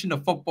 touching the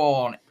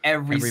football on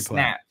every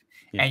snap,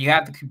 and you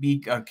have to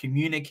be a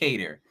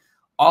communicator,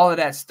 all of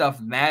that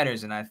stuff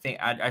matters. And I think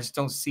I just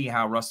don't see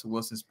how Russell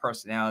Wilson's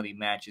personality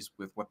matches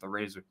with what the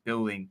Raiders are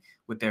building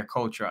with their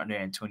culture under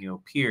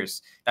Antonio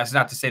Pierce. That's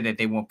not to say that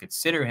they won't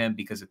consider him,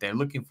 because if they're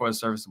looking for a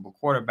serviceable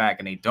quarterback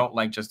and they don't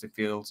like Justin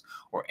Fields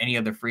or any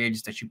other free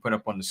agents that you put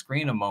up on the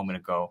screen a moment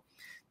ago,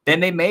 then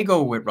they may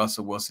go with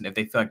Russell Wilson if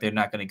they feel like they're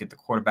not going to get the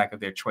quarterback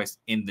of their choice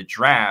in the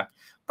draft.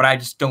 But I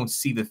just don't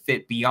see the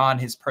fit beyond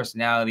his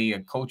personality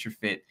and culture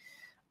fit.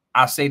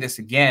 I'll say this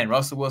again: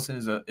 Russell Wilson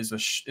is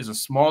a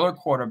smaller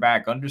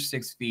quarterback under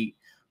 6 feet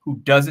who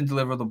doesn't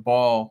deliver the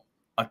ball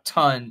a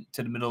ton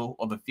to the middle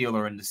of the field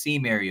or in the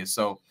seam area.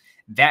 So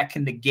that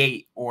can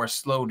negate or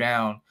slow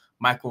down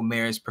Michael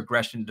Mayer's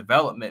progression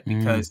development,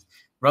 because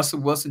Russell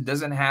Wilson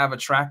doesn't have a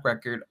track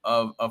record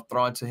of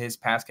throwing to his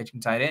pass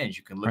catching tight ends.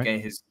 You can look at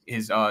his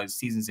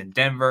seasons in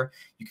Denver.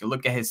 You can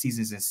look at his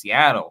seasons in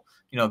Seattle.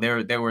 You know,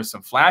 there were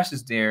some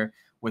flashes there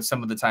with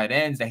some of the tight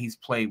ends that he's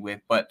played with,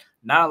 but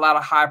not a lot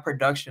of high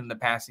production in the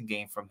passing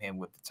game from him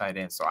with the tight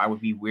end. So I would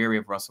be wary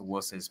of Russell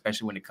Wilson,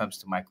 especially when it comes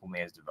to Michael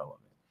Mayer's development.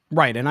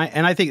 Right. And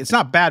I think it's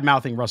not bad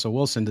mouthing Russell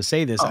Wilson to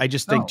say this. I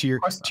just think to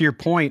your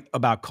point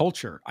about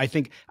culture, I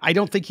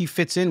don't think he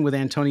fits in with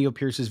Antonio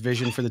Pierce's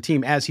vision for the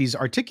team as he's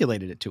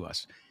articulated it to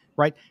us.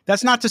 Right.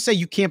 That's not to say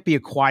you can't be a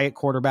quiet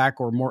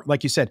quarterback or more,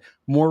 like you said,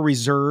 more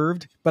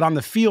reserved, but on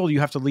the field, you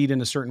have to lead in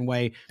a certain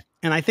way.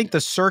 And I think the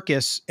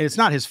circus, it's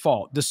not his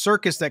fault, the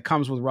circus that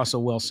comes with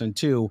Russell Wilson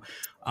too,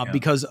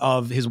 because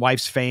of his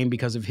wife's fame,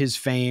 because of his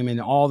fame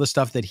and all the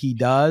stuff that he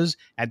does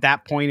at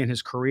that point in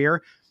his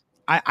career.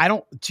 I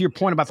don't, to your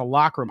point about the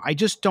locker room, I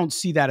just don't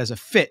see that as a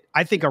fit.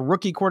 I think a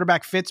rookie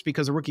quarterback fits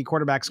because a rookie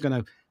quarterback's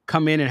going to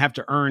come in and have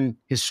to earn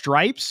his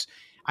stripes.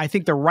 I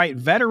think the right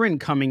veteran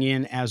coming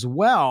in as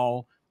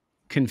well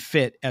can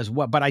fit as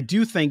well. But I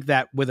do think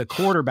that with a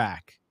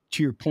quarterback,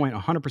 to your point,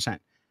 100%,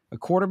 a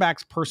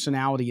quarterback's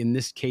personality in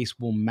this case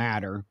will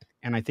matter.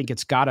 And I think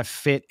it's got to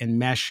fit and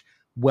mesh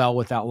well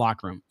with that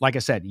locker room. Like I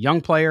said,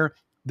 young player,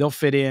 they'll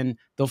fit in,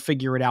 they'll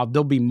figure it out,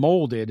 they'll be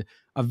molded.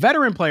 A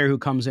veteran player who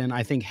comes in,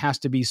 I think, has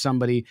to be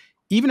somebody,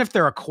 even if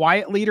they're a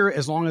quiet leader,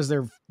 as long as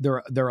they're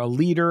a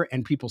leader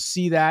and people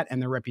see that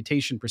and their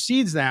reputation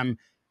precedes them,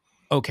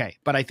 okay.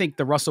 But I think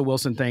the Russell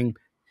Wilson thing,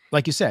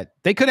 like you said,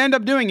 they could end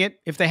up doing it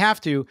if they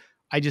have to.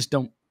 I just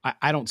don't,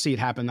 I don't see it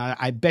happen.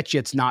 I bet you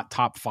it's not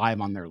top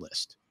 5 on their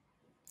list.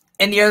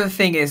 And the other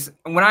thing is,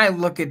 when I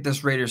look at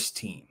this Raiders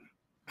team,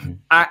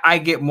 I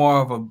get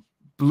more of a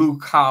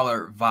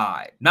blue-collar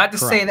vibe. Not to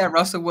say that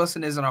Russell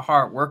Wilson isn't a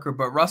hard worker,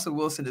 but Russell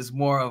Wilson is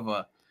more of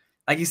a,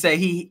 like you say,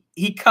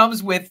 he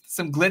comes with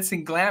some glitz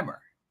and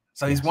glamour.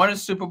 So he's won a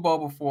Super Bowl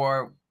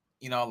before.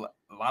 You know,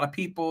 a lot of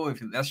people,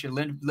 if that's you're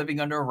living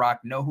under a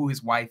rock, know who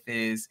his wife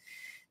is.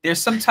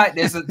 There's some type,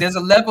 there's a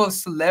level of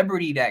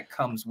celebrity that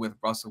comes with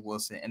Russell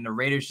Wilson, and the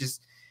Raiders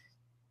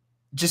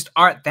just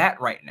aren't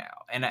that right now.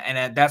 And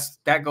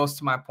that goes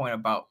to my point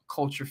about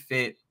culture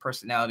fit,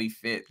 personality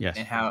fit,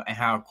 and how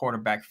a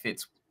quarterback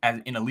fits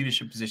in a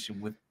leadership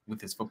position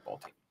with his football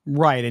team.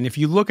 Right. And if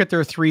you look at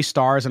their 3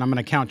 stars, and I'm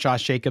going to count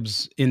Josh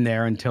Jacobs in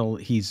there until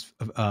he's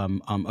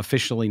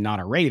officially not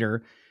a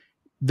Raider,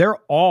 they're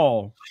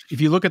all,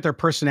 if you look at their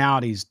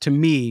personalities, to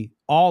me,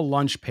 all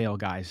lunch pail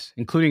guys,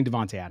 including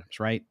Devontae Adams,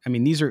 right? I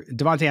mean,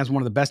 Devontae Adams,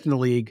 one of the best in the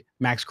league.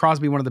 Max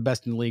Crosby, one of the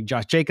best in the league.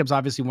 Josh Jacobs,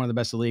 obviously one of the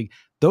best in the league.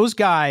 Those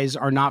guys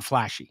are not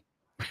flashy,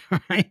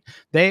 right?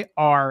 They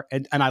are,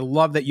 and I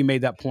love that you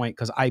made that point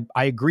because I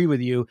agree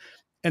with you.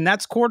 And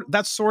that's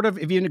sort of,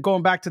 if you're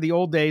going back to the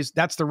old days,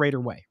 that's the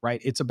Raider way, right?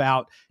 It's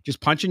about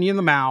just punching you in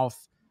the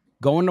mouth,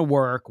 going to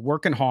work,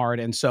 working hard.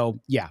 And so,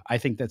 yeah, I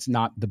think that's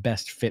not the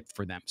best fit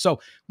for them.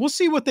 So we'll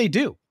see what they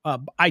do.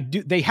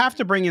 They have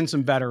to bring in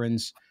some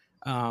veterans,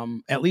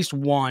 at least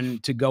one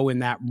to go in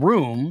that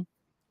room.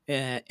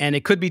 And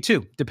it could be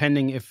two,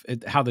 depending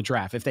how the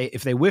draft, if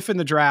they whiff in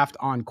the draft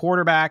on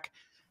quarterback,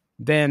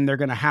 then they're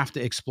going to have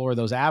to explore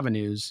those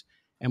avenues,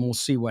 and we'll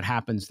see what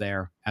happens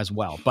there as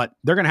well. But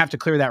they're going to have to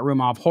clear that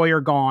room off.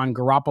 Hoyer gone,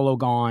 Garoppolo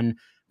gone.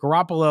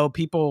 Garoppolo,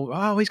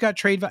 people, he's got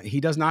trade value. He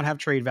does not have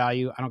trade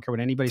value. I don't care what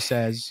anybody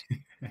says.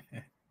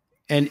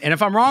 And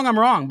if I'm wrong, I'm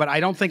wrong, but I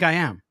don't think I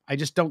am. I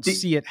just don't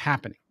see it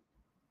happening.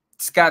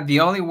 Scott,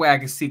 the only way I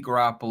can see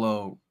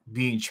Garoppolo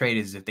being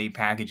traded is if they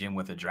package him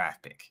with a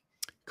draft pick.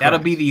 That'll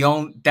be the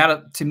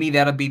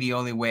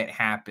only way it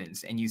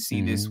happens. And you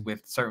see this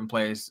with certain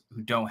players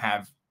who don't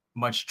have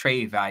much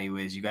trade value.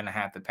 Is you're going to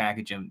have to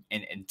package him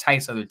and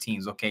entice other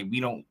teams. Okay, we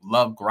don't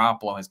love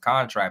Garoppolo, his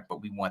contract,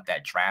 but we want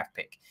that draft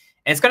pick.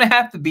 And it's going to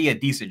have to be a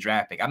decent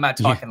draft pick. I'm not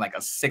talking like a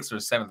 6th or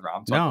 7th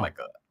round. I'm talking like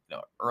a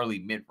early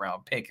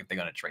mid-round pick if they're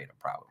going to trade him,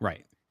 probably.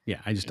 Right.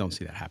 Yeah, I just don't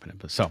see that happening.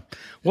 But so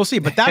we'll see.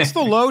 But that's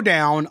the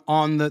lowdown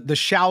on the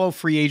shallow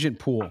free agent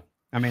pool.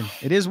 I mean,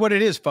 it is what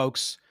it is,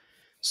 folks.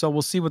 So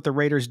we'll see what the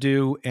Raiders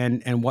do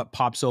and what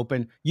pops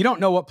open. You don't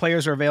know what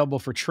players are available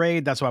for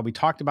trade. That's why we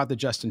talked about the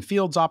Justin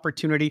Fields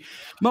opportunity.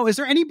 Mo, is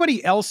there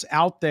anybody else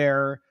out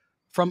there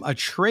from a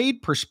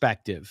trade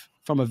perspective,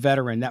 from a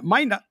veteran that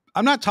might not,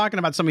 I'm not talking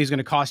about somebody who's going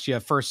to cost you a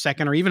first,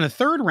 second, or even a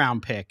 3rd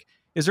round pick.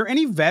 Is there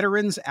any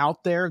veterans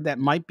out there that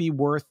might be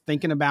worth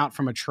thinking about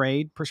from a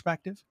trade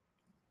perspective?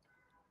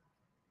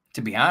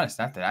 To be honest,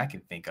 not that I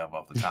can think of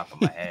off the top of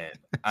my head.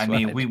 I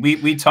mean,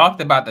 we talked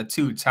about the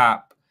two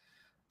top,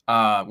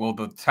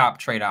 the top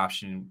trade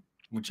option,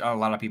 which a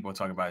lot of people are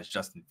talking about, is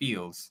Justin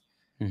Fields.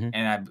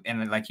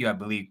 And like you, I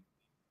believe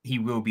he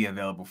will be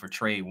available for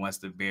trade once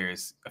the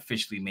Bears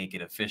officially make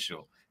it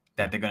official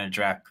that they're going to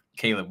draft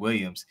Caleb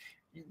Williams.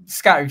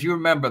 Scott, if you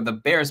remember, the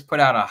Bears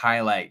put out a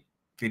highlight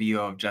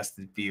video of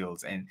Justin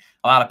Fields, and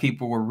a lot of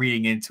people were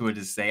reading into it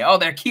to say, oh,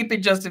 they're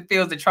keeping Justin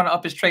Fields. They're trying to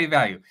up his trade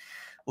value.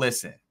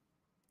 Listen,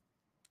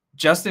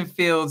 Justin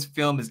Fields'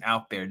 film is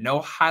out there.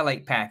 No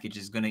highlight package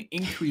is going to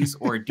increase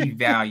or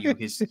devalue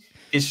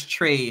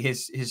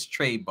his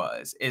trade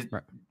buzz.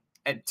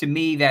 To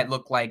me, that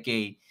looked like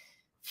a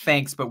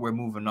thanks, but we're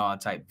moving on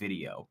type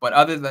video. But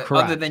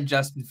other than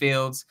Justin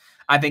Fields,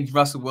 I think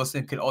Russell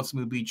Wilson could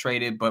ultimately be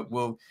traded, but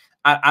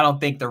I don't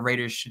think the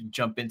Raiders should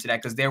jump into that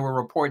because there were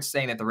reports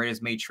saying that the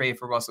Raiders may trade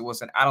for Russell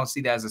Wilson. I don't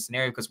see that as a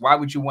scenario because why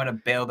would you want to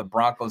bail the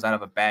Broncos out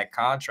of a bad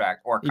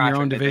contract or a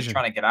contract that they're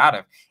trying to get out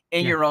of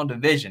in your own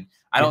division?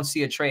 I don't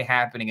see a trade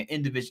happening.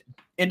 In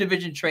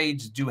division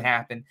trades do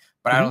happen,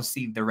 but I don't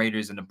see the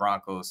Raiders and the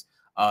Broncos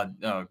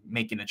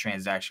making a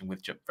transaction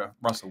with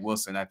Russell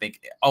Wilson. I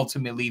think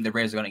ultimately the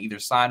Raiders are going to either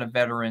sign a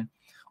veteran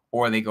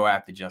or they go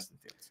after Justin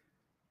Fields.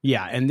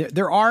 Yeah, and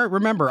there are,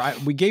 remember,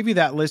 we gave you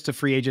that list of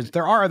free agents.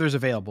 There are others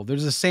available.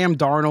 There's the Sam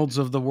Darnolds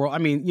of the world. I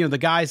mean, the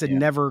guys that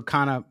never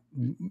kind of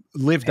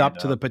lived up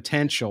to the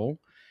potential.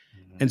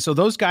 And so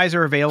those guys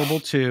are available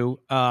too.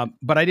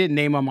 But I didn't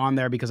name them on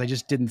there because I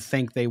just didn't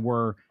think they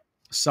were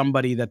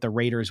somebody that the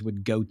Raiders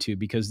would go to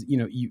because,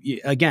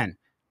 again,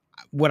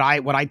 would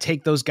I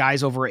take those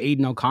guys over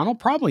Aiden O'Connell?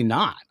 Probably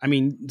not. I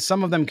mean,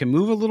 some of them can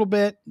move a little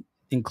bit,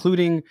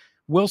 including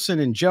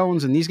Wilson and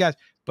Jones and these guys.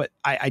 But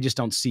I just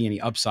don't see any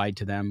upside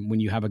to them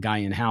when you have a guy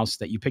in-house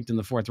that you picked in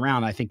the 4th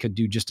round, I think could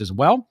do just as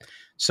well.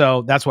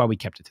 So that's why we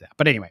kept it to that.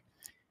 But anyway,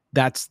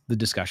 that's the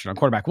discussion on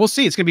quarterback. We'll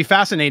see. It's going to be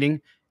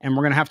fascinating, and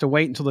we're going to have to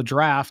wait until the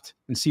draft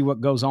and see what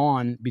goes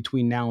on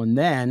between now and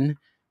then.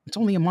 It's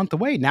only a month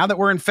away. Now that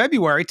we're in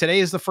February, today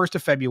is the 1st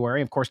of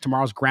February. Of course,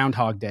 tomorrow's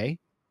Groundhog Day,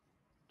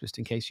 just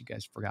in case you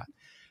guys forgot.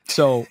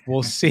 So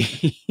we'll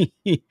see.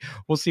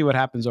 We'll see what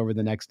happens over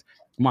the next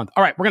month.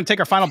 All right, we're going to take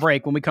our final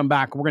break. When we come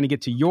back, we're going to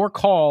get to your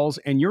calls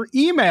and your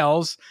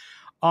emails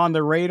on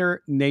the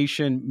Raider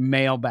Nation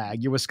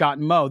mailbag. You're with Scott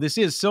and Mo. This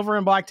is Silver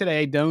and Black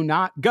Today. Do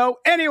not go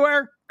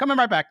anywhere. Coming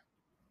right back.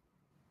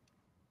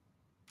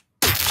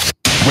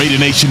 Raider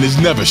Nation is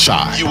never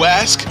shy. You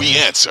ask, we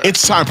answer.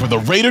 It's time for the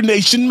Raider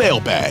Nation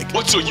mailbag.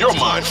 What's on your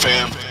mind,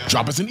 fam?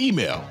 Drop us an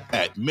email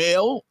at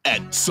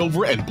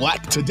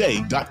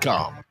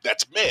mail@silverandblacktoday.com.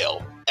 That's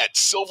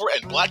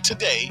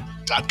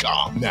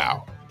mail@silverandblacktoday.com.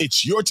 Now,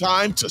 it's your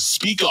time to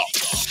speak up.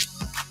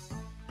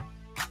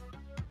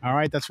 All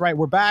right, that's right.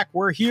 We're back.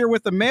 We're here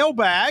with the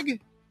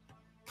mailbag.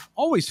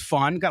 Always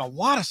fun. Got a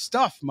lot of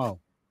stuff, Mo.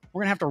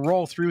 We're going to have to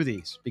roll through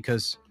these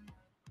because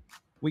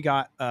we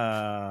got,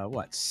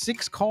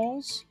 6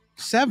 calls?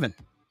 7.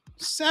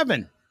 This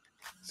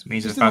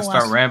means if I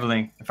start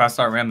rambling,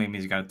 it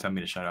means you got to tell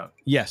me to shut up.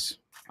 Yes.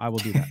 I will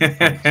do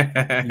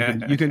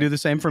that. You can do the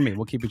same for me.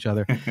 We'll keep each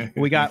other.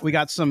 We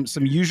got some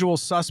usual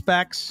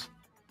suspects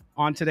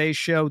on today's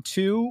show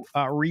too.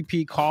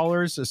 Repeat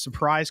callers, a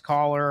surprise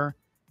caller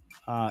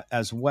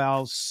as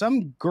well.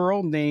 Some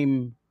girl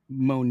named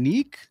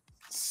Monique.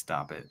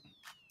 Stop it.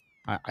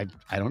 I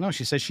don't know.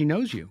 She says she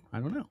knows you. I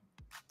don't know.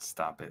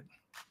 Stop it.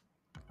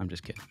 I'm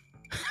just kidding.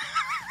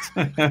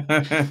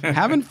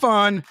 Having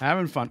fun.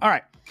 All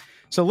right.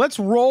 So let's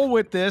roll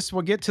with this.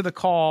 We'll get to the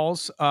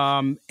calls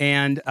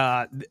and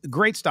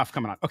great stuff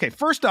coming up. Okay,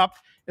 first up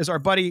is our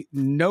buddy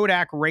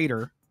Nodak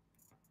Raider,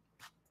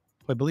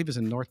 who I believe is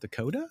in North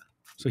Dakota.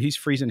 So he's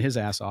freezing his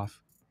ass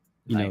off.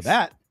 You know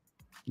that.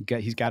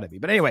 He's got to be.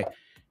 But anyway,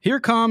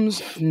 here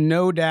comes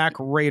Nodak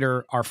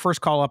Raider, our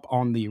first call up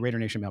on the Raider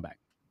Nation mailbag.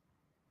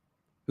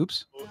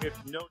 Oops.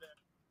 If Nodak.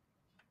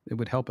 It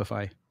would help if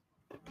I...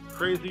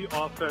 Crazy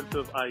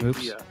offensive idea.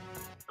 Oops.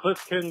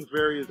 Cliff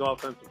Kingsbury is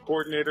offensive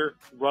coordinator.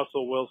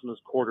 Russell Wilson is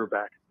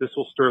quarterback. This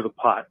will stir the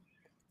pot.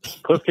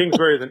 Cliff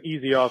Kingsbury is an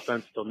easy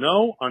offense to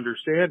know,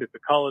 understand. It's a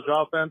college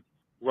offense.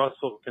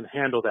 Russell can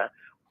handle that.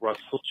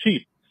 Russell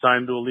cheap,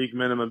 signed to a league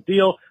minimum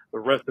deal. The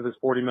rest of his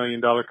 $40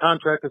 million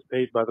contract is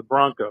paid by the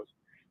Broncos.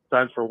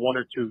 Signs for 1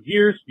 or 2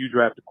 years. You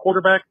draft a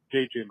quarterback,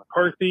 J.J.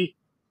 McCarthy.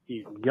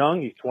 He's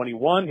young. He's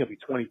 21. He'll be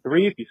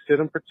 23 if you sit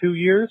him for 2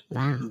 years.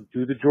 Wow.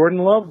 Do the Jordan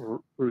Love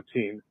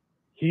routine.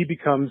 He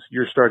becomes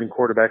your starting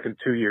quarterback in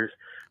 2 years.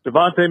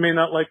 Devontae may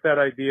not like that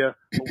idea,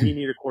 but we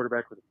need a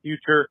quarterback with a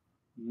future,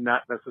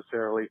 not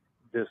necessarily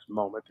this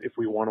moment if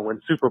we want to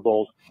win Super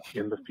Bowls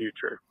in the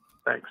future.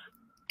 Thanks.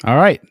 All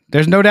right.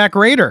 There's Nodak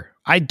Raider.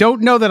 I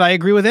don't know that I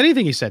agree with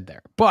anything he said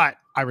there, but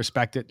I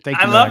respect it. Thank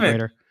you, Nodak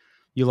Raider.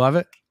 You love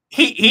it?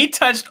 He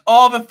touched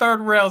all the third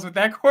rails with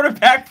that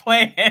quarterback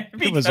plan.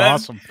 It was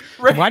awesome.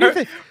 Why do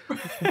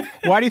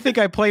you think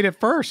I played it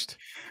first?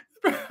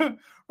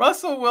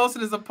 Russell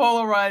Wilson is a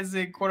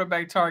polarizing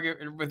quarterback target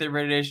within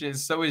Raider Nation.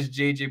 So is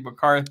J.J.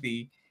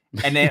 McCarthy.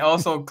 And then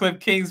also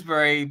Cliff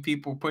Kingsbury,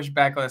 people push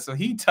back on it. So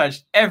he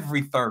touched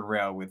every third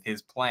rail with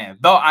his plan.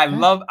 Though I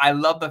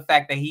love the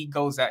fact that he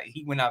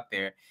went out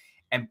there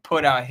and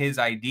put out his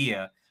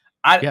idea.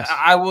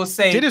 I will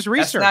say did his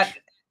research.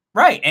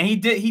 Right. And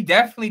he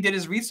definitely did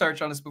his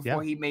research on this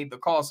before he made the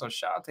call. So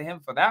shout out to him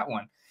for that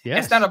one.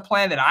 Yes. It's not a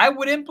plan that I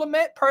would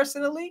implement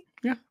personally.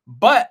 Yeah.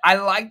 But I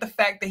like the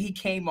fact that he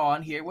came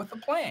on here with a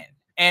plan.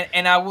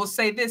 And I will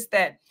say this,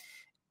 that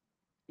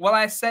while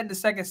I said in the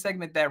second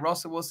segment that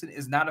Russell Wilson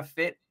is not a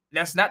fit,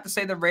 that's not to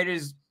say the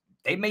Raiders,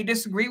 they may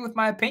disagree with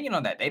my opinion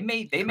on that. They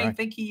may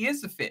think he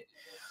is a fit.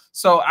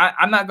 So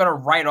I'm not going to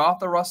write off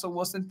the Russell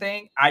Wilson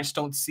thing. I just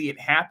don't see it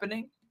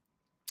happening.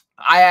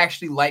 I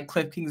actually like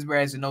Cliff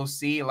Kingsbury as an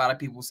OC. A lot of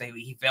people say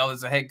he failed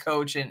as a head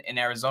coach in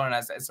Arizona. And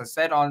as I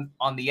said on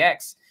the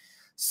X,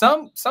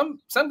 some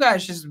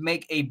guys just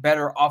make a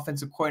better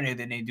offensive coordinator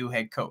than they do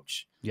head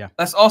coach. Yeah.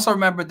 Let's also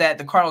remember that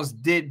the Cardinals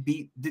did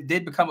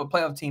become a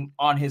playoff team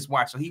on his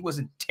watch. So he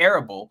wasn't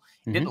terrible.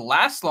 It didn't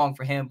last long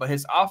for him, but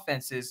his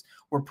offenses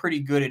were pretty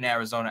good in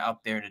Arizona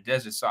out there in the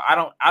desert. So I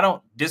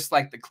don't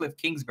dislike the Cliff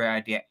Kingsbury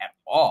idea at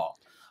all.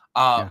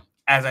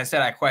 As I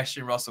said, I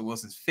question Russell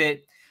Wilson's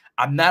fit.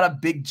 I'm not a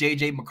big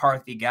J.J.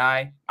 McCarthy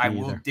guy. I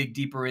will dig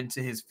deeper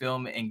into his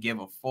film and give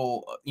a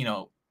full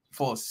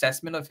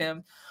assessment of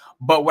him.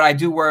 But what I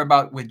do worry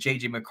about with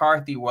J.J.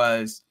 McCarthy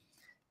was,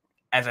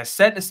 as I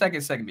said in the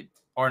second segment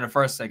or in the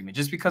first segment,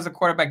 just because a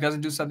quarterback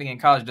doesn't do something in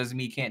college doesn't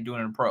mean he can't do it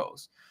in the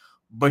pros.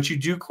 But you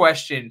do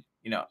question,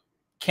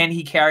 can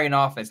he carry an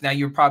offense? Now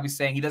you're probably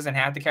saying he doesn't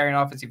have to carry an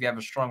offense if you have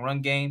a strong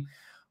run game.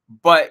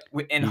 But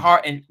with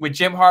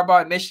Jim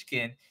Harbaugh at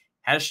Michigan,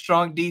 had a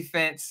strong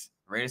defense.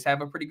 Raiders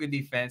have a pretty good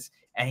defense,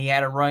 and he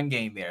had a run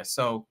game there.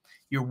 So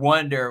you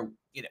wonder,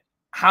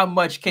 how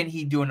much can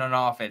he do in an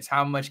offense?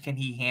 How much can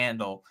he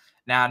handle?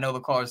 Now, I know the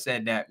caller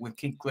said that with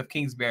Cliff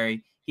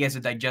Kingsbury, he has a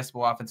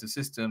digestible offensive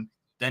system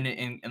done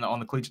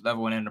on the collegiate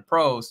level and in the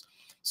pros.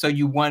 So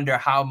you wonder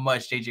how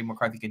much J.J.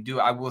 McCarthy can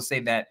do. I will say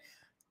that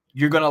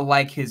you're going to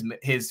like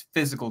his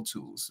physical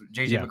tools.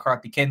 J.J.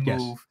 McCarthy can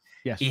move.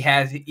 Yes. He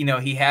has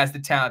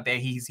the talent there.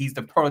 He's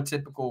the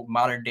prototypical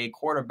modern day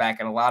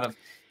quarterback, and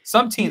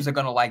some teams are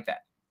going to like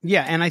that.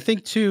 Yeah, and I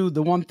think, too,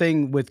 the one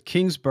thing with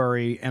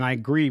Kingsbury, and I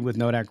agree with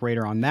Nodak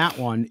Raider on that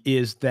one,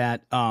 is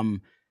that,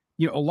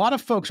 a lot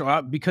of folks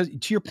are, because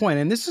to your point,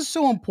 and this is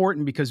so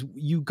important because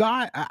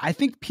I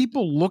think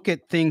people look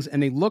at things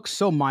and they look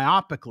so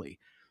myopically.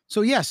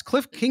 So, yes,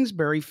 Cliff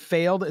Kingsbury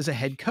failed as a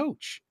head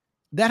coach.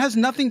 That has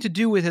nothing to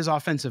do with his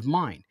offensive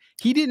mind.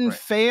 He didn't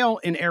fail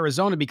in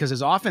Arizona because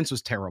his offense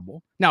was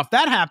terrible. Now, if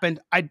that happened,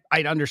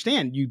 I'd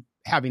understand you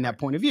having that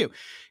point of view.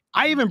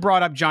 I even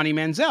brought up Johnny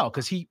Manziel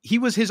because he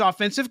was his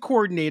offensive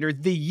coordinator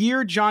the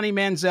year Johnny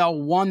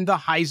Manziel won the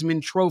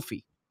Heisman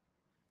Trophy.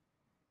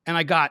 And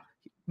I got,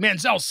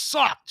 Manziel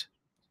sucked.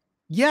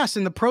 Yes,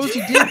 in the pros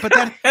he did, but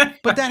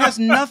that has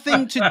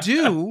nothing to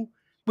do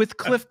with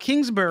Cliff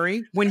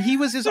Kingsbury. When he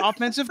was his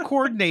offensive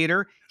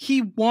coordinator,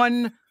 he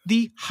won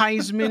the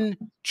Heisman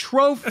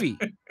Trophy.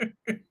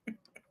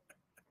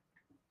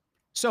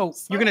 So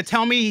you're going to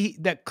tell me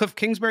that Cliff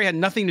Kingsbury had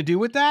nothing to do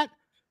with that?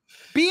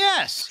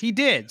 BS. He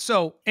did.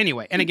 So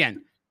anyway, and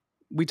again,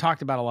 we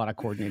talked about a lot of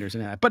coordinators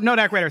and that. But no,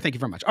 Dak Raider, thank you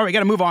very much. All right, got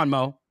to move on,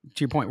 Mo.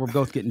 To your point, we're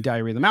both getting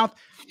diarrhea in the mouth.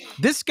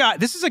 This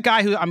is a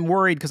guy who I'm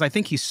worried because I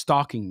think he's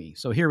stalking me.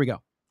 So here we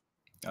go.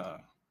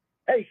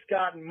 Hey,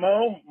 Scott and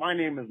Mo. My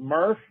name is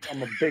Murph.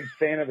 I'm a big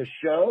fan of the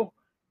show.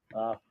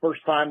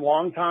 First time,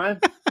 long time.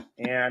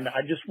 And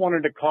I just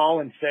wanted to call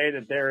and say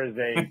that there is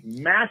a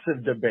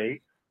massive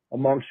debate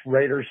amongst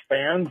Raiders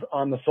fans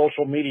on the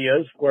social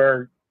medias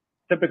where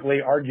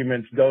typically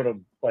arguments go to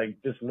like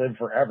just live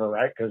forever,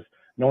 right? Because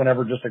no one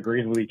ever just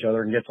agrees with each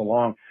other and gets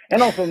along.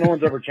 And also no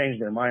one's ever changed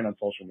their mind on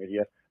social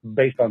media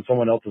based on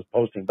someone else's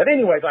posting. But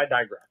anyways, I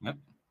digress. Yep.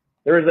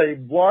 There is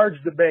a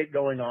large debate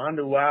going on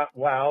to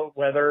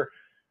whether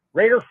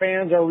Raider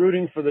fans are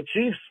rooting for the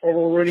Chiefs or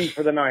we're rooting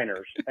for the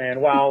Niners.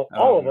 And while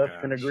all of us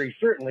can agree,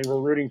 certainly we're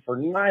rooting for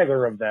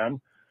neither of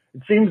them,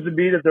 it seems to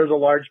be that there's a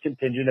large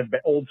contingent of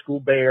old school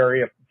Bay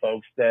Area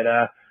folks that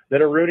are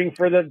rooting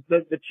for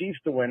the Chiefs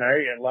to win.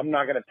 I'm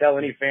not going to tell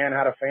any fan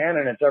how to fan,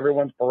 and it's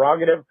everyone's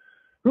prerogative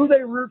who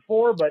they root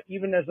for. But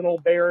even as an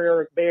old Bay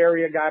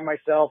Area guy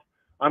myself,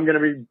 I'm going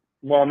to be,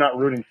 well, I'm not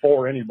rooting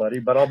for anybody,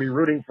 but I'll be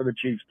rooting for the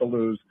Chiefs to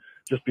lose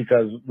just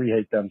because we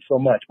hate them so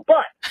much.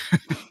 But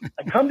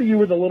I come to you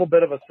with a little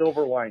bit of a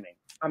silver lining.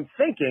 I'm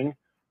thinking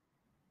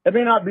it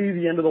may not be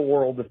the end of the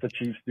world if the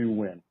Chiefs do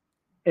win.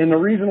 And the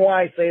reason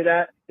why I say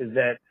that is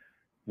that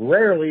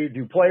rarely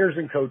do players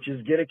and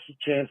coaches get a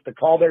chance to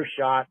call their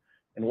shot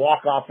and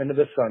walk off into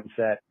the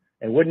sunset.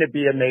 And wouldn't it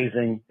be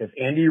amazing if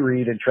Andy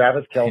Reid and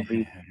Travis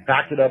Kelce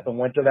packed it up and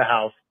went to the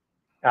house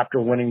after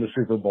winning the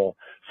Super Bowl?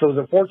 So as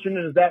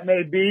unfortunate as that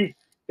may be,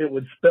 it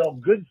would spell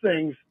good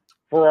things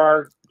for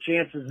our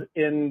chances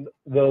in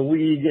the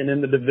league and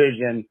in the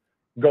division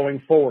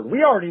going forward.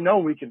 We already know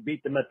we can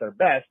beat them at their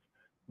best,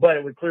 but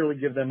it would clearly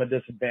give them a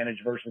disadvantage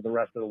versus the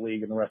rest of the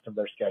league and the rest of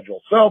their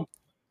schedule. So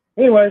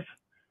anyways,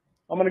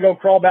 I'm going to go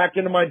crawl back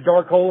into my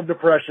dark hole of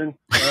depression.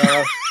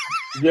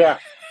 Yeah.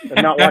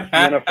 And not watch the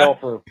NFL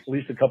for at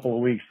least a couple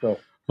of weeks. So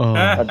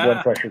my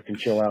blood pressure can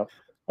chill out.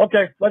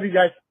 Okay. Love you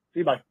guys.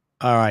 See you. Bye.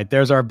 All right.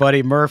 There's our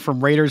buddy Murph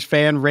from Raiders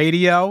Fan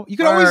Radio. You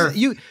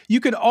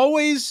could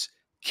always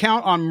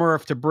count on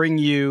Murph to bring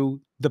you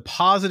the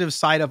positive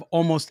side of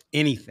almost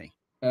anything.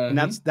 And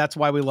that's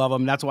why we love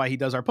him. That's why he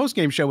does our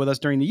post-game show with us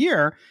during the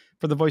year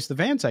for the Voice of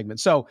the Fan segment.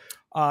 So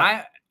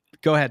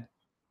go ahead.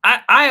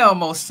 I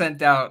almost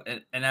sent out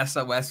an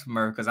SOS from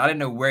Murph because I didn't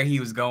know where he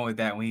was going with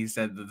that when he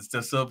said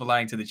the silver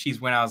lining to the Chiefs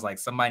win. I was like,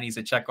 somebody needs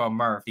to check on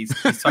Murph. He's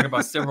talking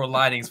about silver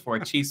linings for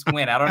a Chiefs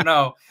win. I don't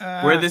know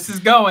where this is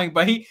going,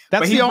 but he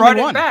brought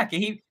it back,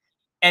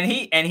 and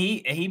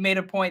he made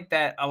a point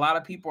that a lot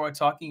of people are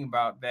talking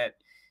about, that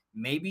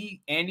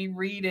maybe Andy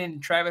Reid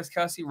and Travis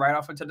Kelce ride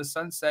off into the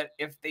sunset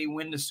if they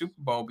win the Super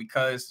Bowl,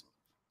 because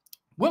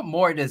what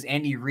more does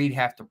Andy Reid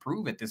have to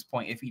prove at this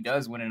point if he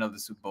does win another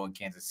Super Bowl in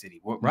Kansas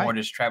City? What more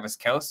does Travis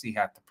Kelce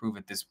have to prove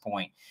at this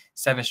point?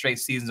 7 straight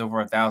seasons over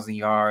 1,000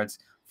 yards,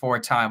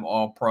 4-time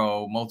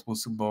All-Pro, multiple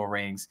Super Bowl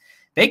rings.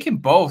 They can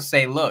both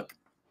say, look,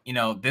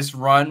 this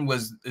run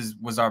was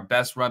our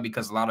best run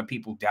because a lot of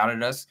people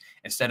doubted us.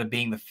 Instead of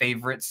being the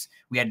favorites,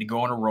 we had to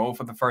go on a roll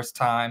for the first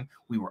time.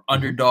 We were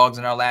underdogs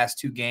in our last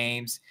 2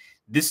 games.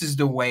 This is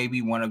the way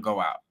we want to go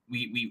out.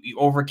 We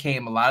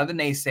overcame a lot of the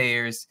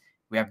naysayers.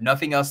 We have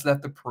nothing else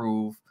left to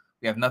prove.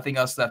 We have nothing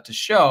else left to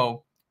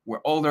show.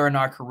 We're older in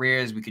our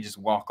careers. We could just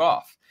walk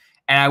off.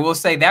 And I will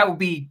say that would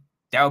be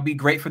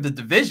great for the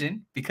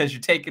division, because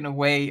you're taking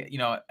away,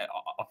 a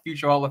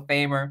future Hall of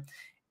Famer,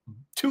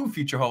 2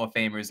 future Hall of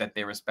Famers at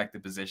their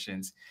respective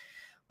positions.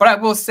 But I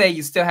will say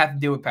you still have to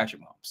deal with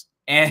Patrick Mahomes.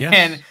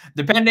 And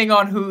depending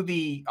on who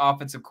the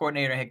offensive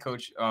coordinator, head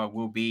coach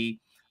will be,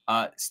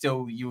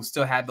 you'll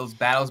still have those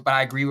battles. But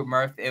I agree with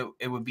Murph.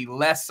 It would be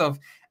less of,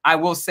 I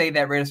will say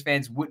that Raiders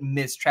fans wouldn't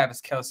miss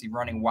Travis Kelce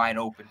running wide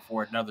open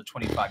for another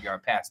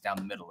 25-yard pass down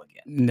the middle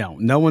again.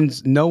 No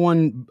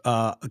one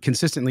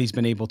consistently has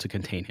been able to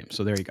contain him.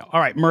 So there you go. All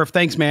right, Murph,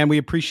 thanks, man. We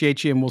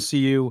appreciate you, and we'll see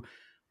you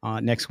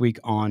next week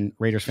on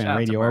Raiders Fan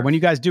Radio, or when you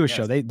guys do a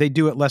show. They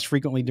do it less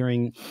frequently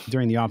during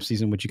the off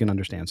season, which you can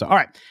understand. So, all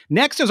right,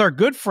 next is our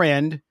good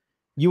friend.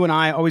 You and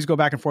I always go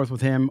back and forth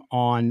with him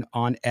on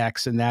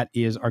X, and that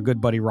is our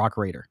good buddy Rock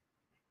Raider.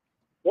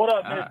 What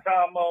up, Miss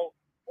Tomo?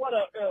 What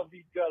up,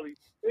 LB Gully?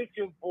 It's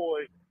your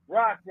boy,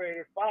 Rock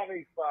Raider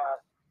 585.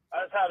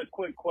 I just had a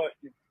quick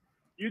question.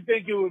 You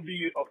think it would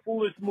be a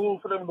foolish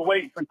move for them to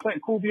wait for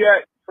Clint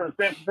Kubiak for the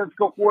San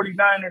Francisco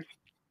 49ers,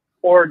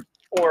 or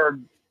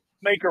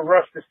make a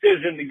rush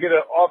decision to get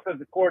an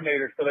offensive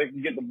coordinator so they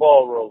can get the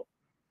ball rolling?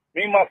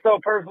 Me,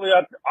 myself, personally,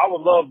 I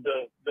would love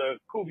the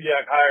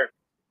Kubiak hire.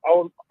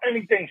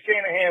 Anything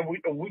Shanahan we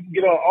can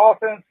get on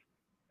offense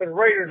for the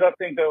Raiders, I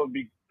think that would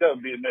be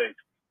amazing,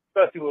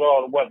 especially with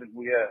all the weapons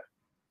we have.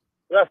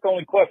 That's the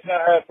only question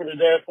I have for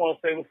today. I just want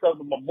to say what's up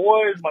to my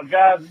boys, my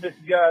guys. Miss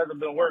you guys. I've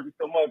been working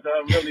so much.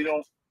 I really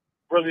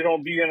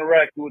don't be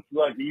interacting with you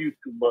like I used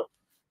to, but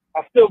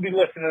I'll still be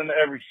listening to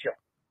every show.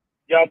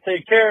 Y'all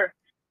take care.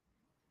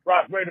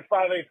 Rock Raider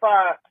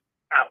 585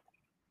 out.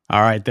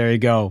 All right, there you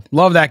go.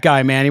 Love that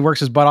guy, man. He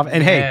works his butt off.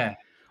 And hey,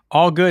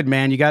 All good,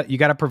 man. You got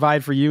to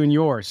provide for you and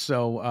yours.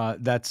 So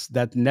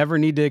that never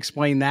need to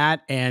explain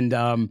that. And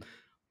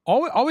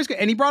always good.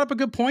 And he brought up a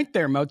good point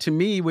there, Mo, to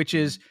me, which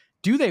is,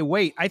 do they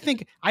wait? I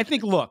think.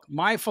 Look,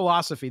 my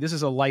philosophy. This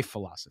is a life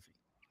philosophy,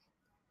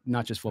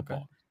 not just football.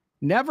 Okay.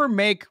 Never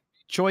make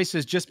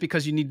choices just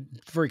because you need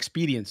for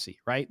expediency.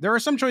 Right? There are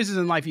some choices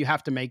in life you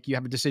have to make. You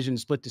have a decision,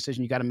 split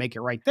decision. You got to make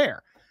it right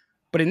there.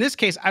 But in this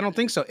case, I don't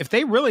think so. If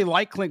they really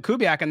like Clint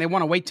Kubiak and they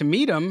want to wait to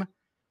meet him,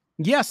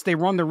 yes, they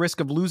run the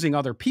risk of losing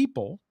other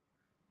people.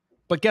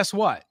 But guess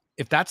what?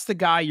 If that's the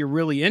guy you're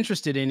really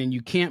interested in and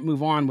you can't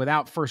move on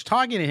without first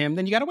talking to him,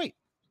 then you got to wait.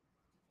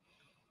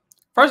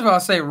 First of all, I'll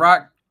say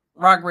Rock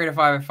Raider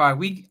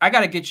 5-5. I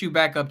got to get you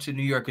back up to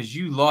New York because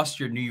you lost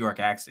your New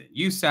York accent.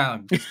 You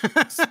sound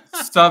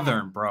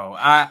Southern, bro.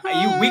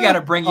 We got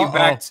to bring you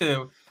back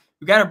to.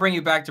 We got to bring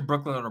you back to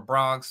Brooklyn or the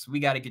Bronx. We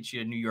got to get you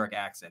a New York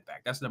accent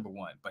back. That's number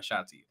one. But shout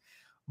out to you.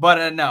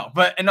 But no.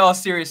 But in all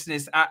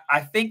seriousness,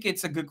 I think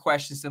it's a good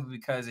question simply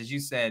because, as you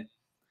said,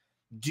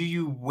 do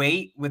you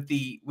wait with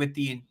the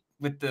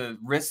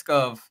risk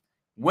of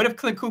what if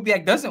Clint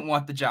Kubiak doesn't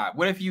want the job?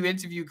 What if you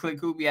interview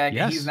Clint Kubiak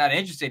and he's not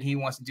interested? He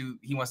wants to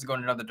go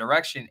in another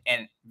direction,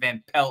 and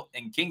Van Pelt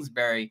and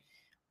Kingsbury,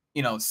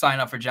 sign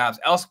up for jobs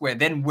elsewhere.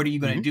 Then what are you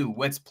going to do?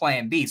 What's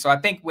plan B? So I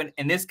think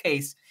in this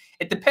case,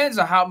 it depends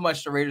on how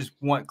much the Raiders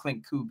want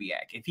Clint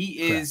Kubiak. If he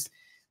is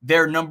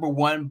their number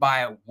one by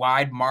a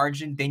wide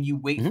margin, then you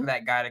wait for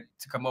that guy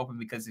to come open,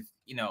 because if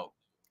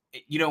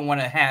you don't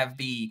want to have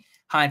the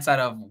hindsight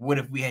of what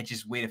if we had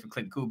just waited for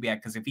Clint Kubiak,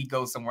 because if he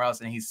goes somewhere else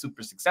and he's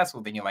super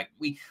successful, then you're like,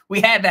 we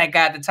had that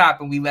guy at the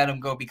top and we let him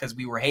go because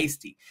we were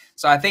hasty.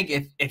 So I think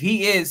if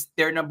he is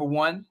their number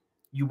one,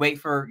 you wait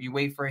for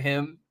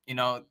him,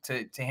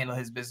 to handle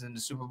his business in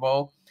the Super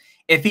Bowl.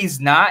 If he's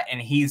not,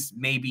 and he's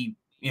maybe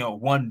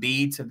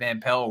 1B to Van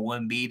Pelt or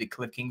 1B to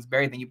Cliff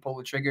Kingsbury, then you pull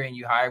the trigger and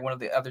you hire one of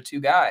the other two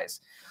guys.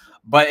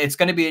 But it's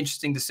going to be an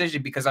interesting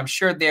decision, because I'm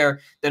sure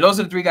those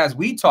are the three guys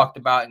we talked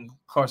about. And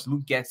of course,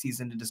 Luke Getsy's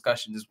in the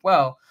discussion as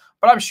well.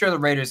 But I'm sure the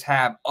Raiders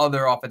have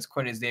other offensive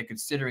coordinators they're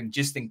considering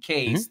just in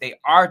case they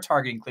are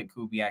targeting Clint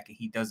Kubiak and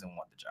he doesn't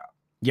want the job.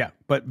 Yeah,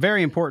 but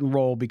very important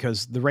role,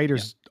 because the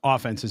Raiders'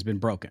 offense has been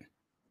broken,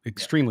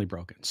 extremely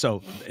broken.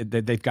 So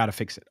they've got to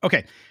fix it.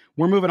 Okay,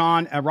 we're moving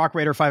on. Rock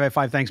Raider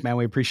 585. Thanks, man.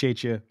 We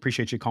appreciate you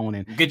calling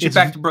in. Get you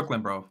back to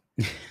Brooklyn, bro.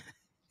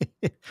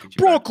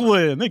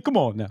 Brooklyn. Hey, come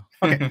on now.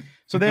 Okay.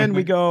 So then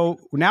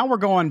we're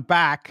going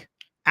back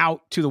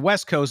out to the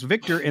West Coast.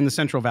 Victor in the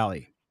Central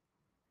Valley.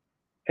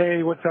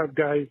 Hey, what's up,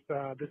 guys?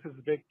 This is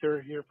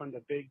Victor here from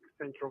the big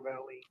Central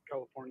Valley,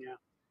 California.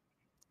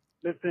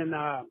 Listen,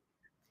 I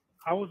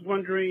was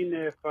wondering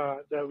if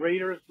the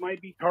Raiders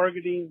might be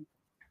targeting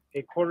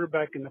a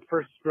quarterback in the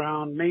first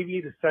round, maybe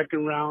the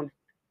second round.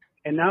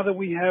 And now that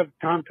we have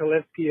Tom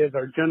Telesky as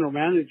our general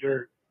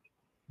manager,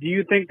 do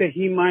you think that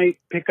he might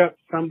pick up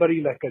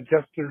somebody like a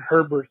Justin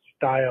Herbert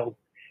style?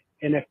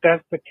 And if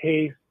that's the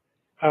case,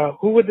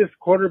 who would this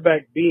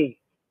quarterback be?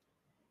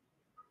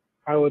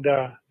 I would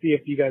see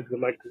if you guys would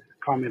like to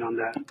comment on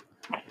that.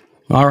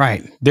 All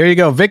right. There you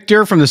go.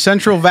 Victor from the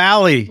Central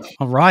Valley.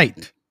 All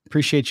right.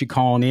 Appreciate you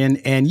calling in.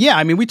 And yeah,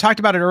 I mean, we talked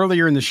about it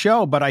earlier in the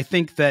show, but I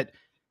think that,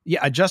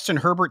 a Justin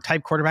Herbert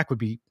type quarterback would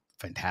be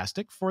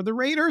fantastic for the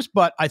Raiders.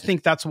 But I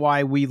think that's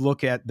why we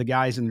look at the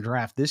guys in the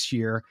draft this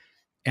year.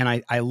 And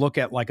I look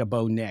at like a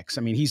Bo Nix.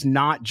 I mean, he's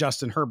not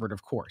Justin Herbert,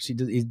 of course. He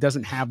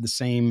doesn't have the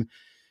same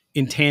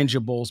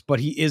intangibles, but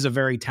he is a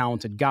very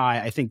talented guy.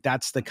 I think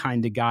that's the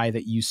kind of guy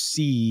that you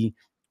see,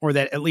 or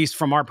that at least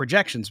from our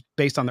projections,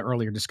 based on the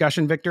earlier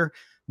discussion, Victor,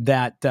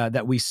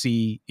 that we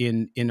see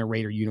in a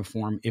Raider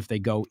uniform if they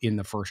go in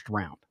the first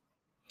round.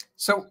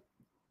 So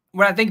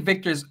what I think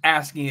Victor's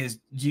asking is,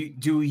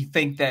 do we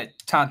think that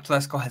Tom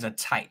Telesco has a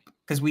type?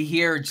 Because we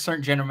hear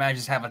certain general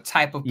managers have a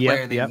type of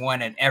player they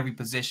want at every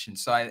position.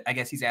 So I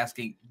guess he's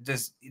asking,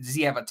 does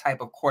he have a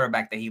type of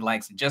quarterback that he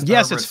likes?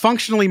 Yes, it's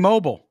functionally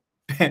mobile.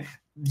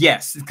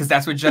 Yes, because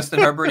that's what Justin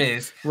Herbert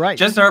is. Right.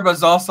 Justin Herbert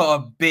is also a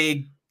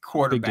big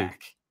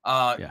quarterback.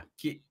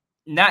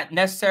 Not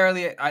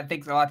necessarily. I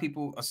think a lot of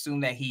people assume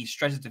that he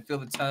stretches the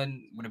field a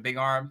ton with a big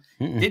arm.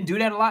 Didn't do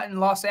that a lot in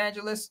Los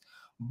Angeles.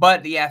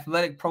 But the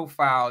athletic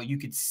profile, you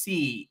could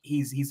see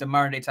he's a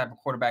modern day type of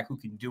quarterback who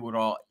can do it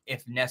all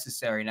if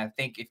necessary. And I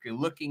think if you're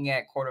looking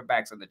at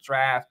quarterbacks in the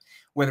draft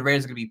where the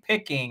Raiders are going to be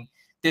picking,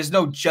 there's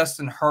no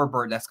Justin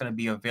Herbert that's going to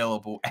be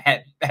available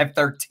at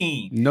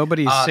 13.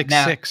 Nobody's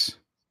 6'6".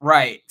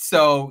 Right.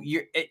 So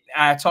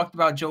I talked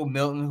about Joe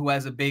Milton, who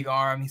has a big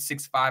arm. He's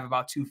 6'5",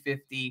 about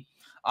 250.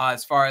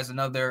 As far as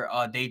another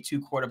day two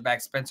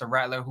quarterback, Spencer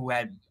Rattler, who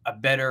had a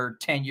better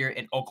tenure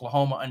in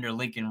Oklahoma under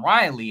Lincoln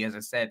Riley. As I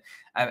said,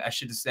 I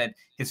should have said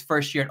his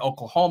first year in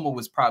Oklahoma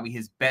was probably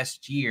his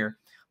best year,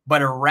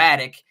 but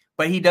erratic.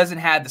 But he doesn't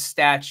have the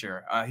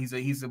stature.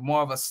 He's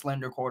more of a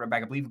slender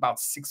quarterback, I believe about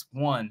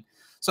 6'1".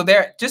 So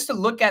just to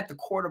look at the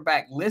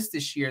quarterback list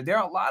this year, there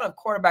are a lot of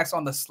quarterbacks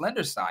on the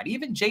slender side.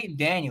 Even Jayden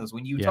Daniels,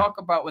 when you talk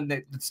about, when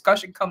the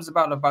discussion comes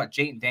about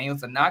Jayden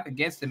Daniels, the knock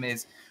against him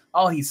is,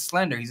 oh, he's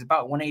slender. He's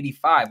about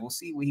 185. We'll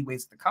see what he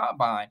weighs at the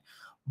combine.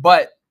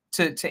 But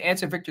to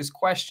answer Victor's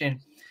question,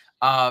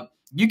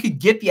 you could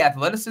get the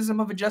athleticism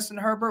of a Justin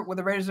Herbert where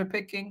the Raiders are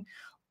picking,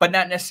 but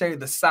not necessarily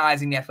the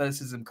size and the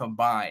athleticism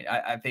combined.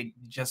 I think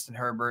Justin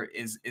Herbert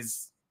is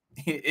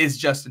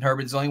Justin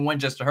Herbert. There's only one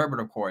Justin Herbert,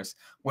 of course.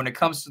 When it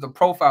comes to the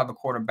profile of the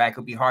quarterback,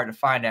 it'll be hard to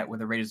find out where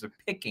the Raiders are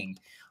picking.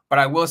 But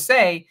I will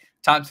say,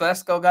 Tom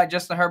Telesco got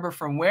Justin Herbert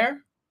from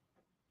where?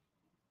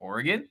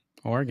 Oregon.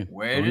 Where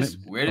does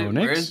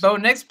Bo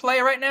Nix play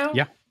right now?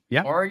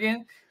 Yeah.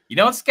 Oregon. You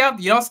don't scout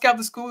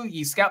the school,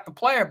 you scout the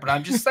player. But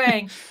I'm just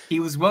saying he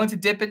was willing to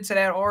dip into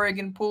that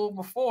Oregon pool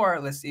before.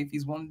 Let's see if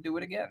he's willing to do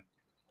it again.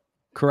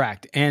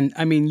 Correct. And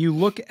I mean, you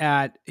look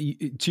at,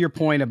 to your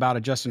point about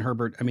a Justin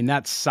Herbert, I mean,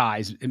 that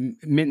size,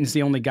 Milton's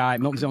the only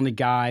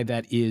guy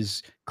that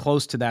is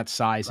close to that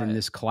size in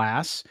this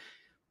class.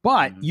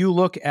 But you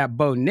look at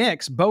Bo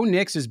Nix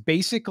is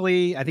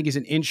basically, I think he's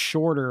an inch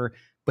shorter,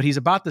 but he's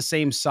about the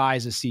same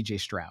size as CJ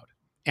Stroud.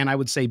 And I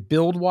would say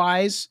build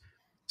wise,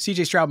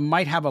 CJ Stroud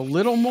might have a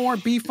little more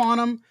beef on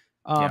him,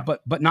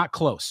 but not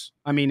close.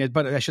 I mean,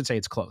 but I should say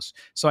it's close.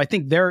 So I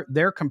think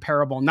they're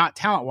comparable, not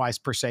talent wise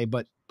per se,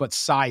 but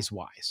size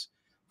wise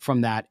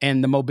from that,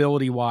 and the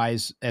mobility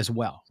wise as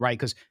well, right?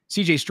 Because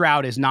CJ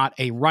Stroud is not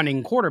a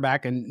running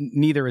quarterback, and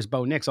neither is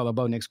Bo Nix, although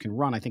Bo Nix can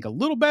run, I think, a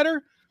little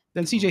better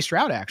than CJ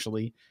Stroud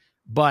actually,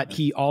 but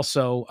he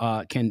also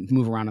can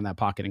move around in that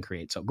pocket and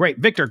create. So great,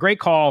 Victor, great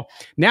call.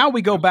 Now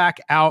we go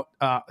back out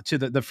to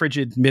the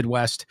frigid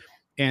Midwest,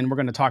 and we're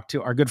going to talk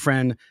to our good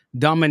friend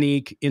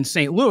Dominique in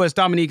St. Louis.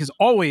 Dominique is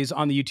always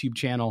on the YouTube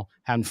channel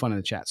having fun in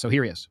the chat. So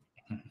here he is.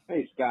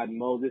 Hey, Scott and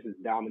Mo, this is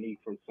Dominique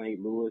from St.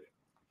 Louis.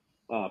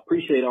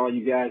 Appreciate all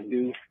you guys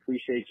do.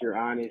 Appreciate your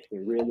honest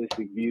and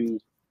realistic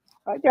views.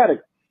 I got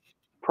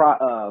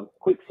a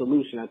quick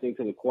solution, I think,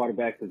 to the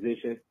quarterback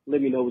position.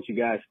 Let me know what you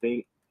guys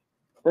think.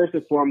 First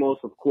and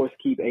foremost, of course,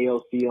 keep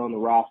AOC on the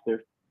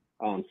roster.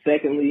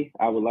 Secondly,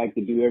 I would like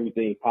to do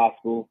everything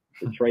possible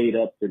to trade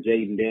up for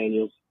Jayden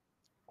Daniels.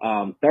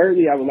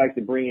 Thirdly, I would like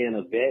to bring in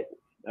a vet.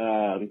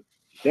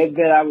 That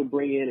vet I would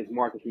bring in is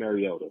Marcus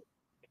Mariota.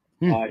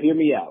 Hear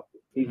me out.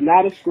 He's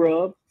not a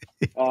scrub.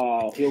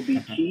 He'll be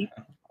cheap.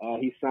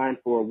 He signed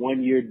for a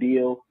 1-year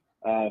deal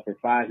for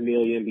 $5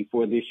 million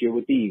before this year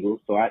with the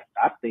Eagles. So I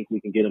think we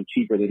can get him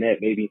cheaper than that,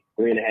 maybe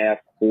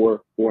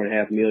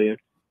 $4.5 million.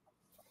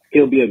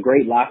 He'll be a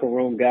great locker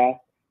room guy.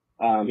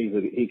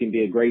 He can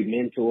be a great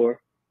mentor.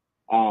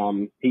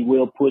 He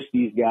will push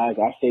these guys.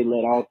 I say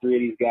let all three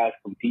of these guys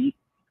compete.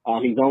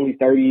 He's only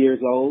 30 years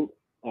old.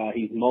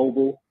 He's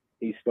mobile.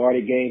 He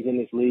started games in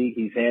this league.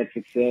 He's had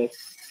success.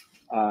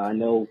 I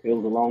know it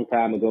was a long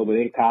time ago, but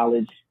in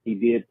college, he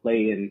did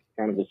play in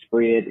kind of a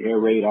spread, air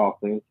raid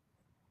offense.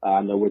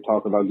 I know we're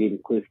talking about getting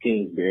Cliff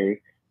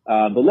Kingsbury.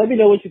 But let me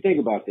know what you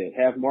think about that.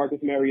 Have Marcus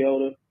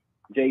Mariota,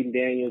 Jayden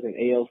Daniels, and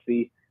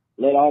ALC.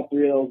 Let all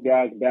three of those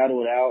guys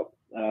battle it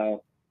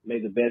out. May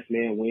the best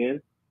man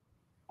win.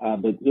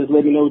 But just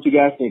let me know what you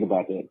guys think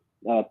about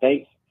that.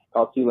 Thanks.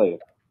 Talk to you later.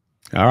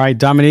 All right,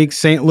 Dominique,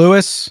 St.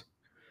 Louis.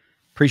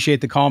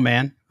 Appreciate the call,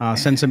 man.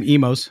 Send some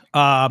emos.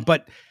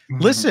 But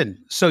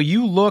listen, so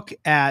you look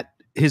at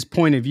his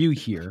point of view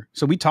here.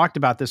 So we talked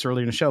about this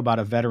earlier in the show about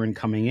a veteran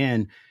coming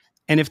in.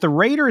 And if the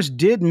Raiders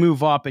did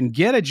move up and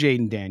get a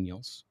Jayden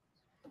Daniels,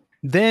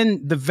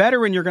 then the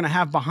veteran you're going to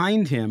have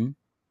behind him,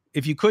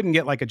 if you couldn't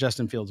get like a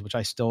Justin Fields, which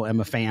I still am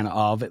a fan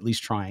of, at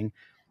least trying,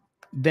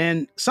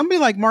 then somebody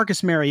like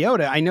Marcus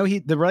Mariota, I know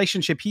the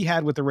relationship he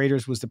had with the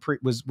Raiders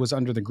was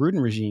under the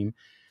Gruden regime,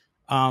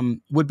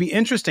 would be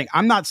interesting.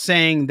 I'm not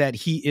saying that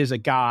he is a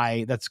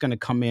guy that's going to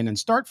come in and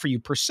start for you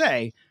per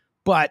se,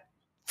 but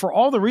for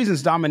all the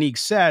reasons Dominique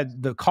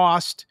said, the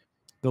cost,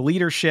 the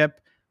leadership,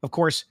 of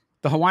course,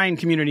 the Hawaiian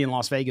community in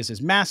Las Vegas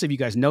is massive. You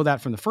guys know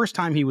that from the first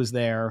time he was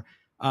there.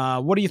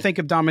 What do you think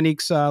of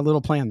Dominique's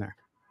little plan there?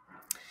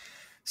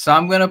 So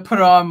I'm going to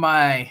put on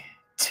my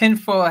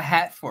tinfoil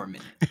hat for a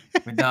minute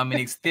with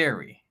Dominique's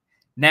theory.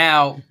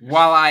 Now,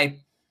 while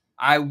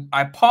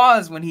I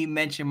paused when he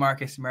mentioned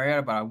Marcus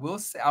Mariota, but I will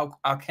say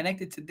I'll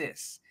connect it to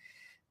this.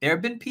 There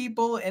have been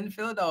people in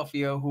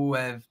Philadelphia who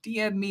have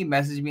DM'd me,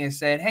 messaged me, and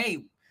said,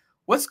 "Hey,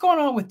 what's going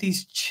on with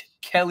these Chip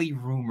Kelly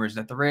rumors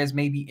that the Raiders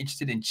may be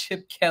interested in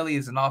Chip Kelly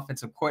as an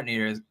offensive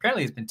coordinator?"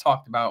 Apparently, it's been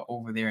talked about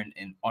over there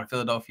on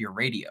Philadelphia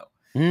radio.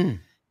 And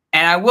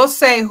I will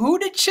say, who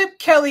did Chip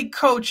Kelly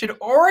coach at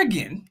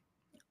Oregon?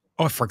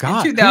 Oh, I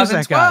forgot. In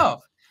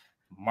 2012.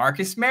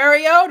 Marcus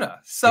Mariota.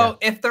 So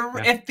if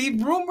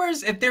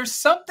there's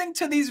something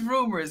to these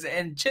rumors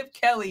and Chip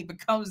Kelly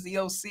becomes the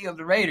OC of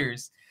the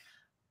Raiders,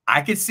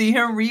 I could see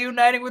him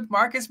reuniting with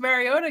Marcus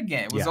Mariota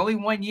again. It was only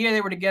 1 year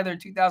they were together in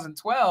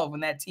 2012 when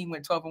that team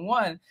went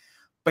 12-1.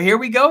 But here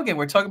we go again.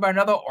 We're talking about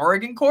another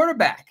Oregon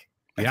quarterback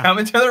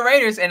coming to the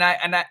Raiders. And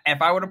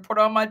if I were to put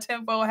on my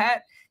tinfoil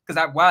hat,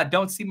 because while I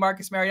don't see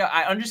Marcus Mariota,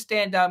 I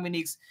understand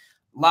Dominique's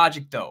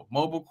logic, though.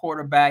 Mobile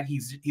quarterback,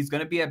 he's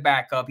going to be a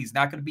backup. He's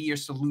not going to be your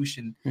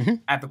solution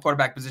at the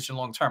quarterback position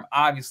long term,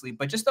 obviously.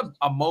 But just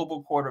a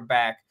mobile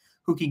quarterback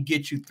who can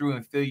get you through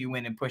and fill you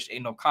in and push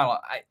Aiden O'Connell.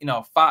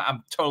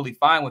 I'm totally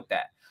fine with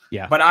that.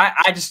 Yeah. But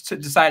I just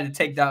decided to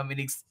take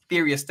Dominique's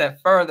theory a step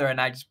further,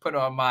 and I just put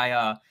on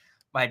my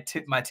my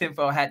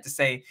tinfoil hat to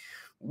say,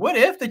 what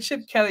if the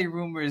Chip Kelly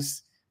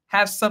rumors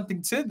have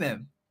something to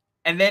them?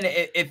 And then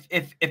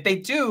if they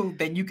do,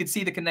 then you can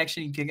see the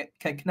connection. You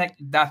can connect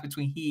the dots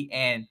between he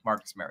and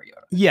Marcus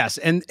Mariota. Yes,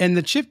 and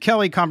the Chip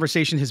Kelly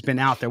conversation has been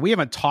out there. We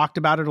haven't talked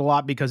about it a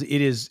lot because it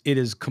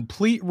is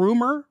complete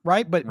rumor,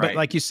 right? But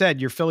like you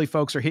said, your Philly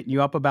folks are hitting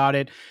you up about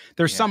it.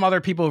 There's some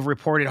other people who've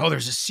reported, oh,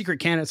 there's a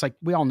secret candidate. It's like,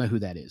 we all know who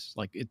that is.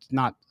 Like, it's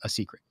not a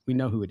secret. We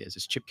know who it is.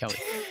 It's Chip Kelly.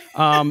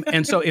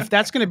 And so if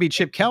that's going to be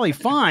Chip Kelly,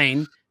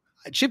 fine.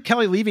 Chip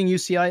Kelly leaving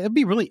UCLA, it'd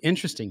be really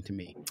interesting to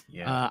me.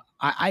 Yeah.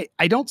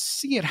 I don't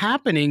see it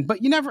happening,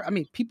 but you never, I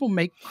mean, people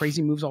make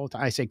crazy moves all the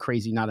time. I say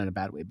crazy, not in a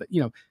bad way, but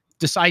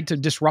decide to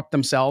disrupt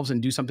themselves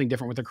and do something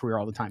different with their career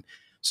all the time.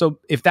 So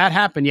if that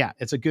happened, yeah,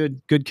 it's a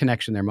good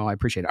connection there, Mo. I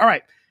appreciate it. All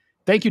right.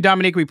 Thank you,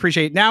 Dominique. We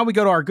appreciate it. Now we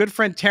go to our good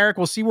friend, Tarek.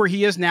 We'll see where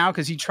he is now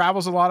because he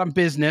travels a lot on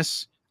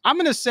business. I'm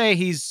going to say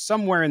he's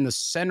somewhere in the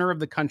center of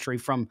the country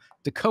from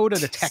Dakota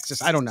to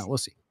Texas. I don't know. We'll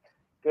see.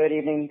 Good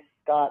evening,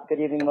 Scott. Good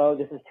evening, Mo.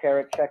 This is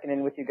Tarek checking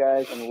in with you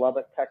guys in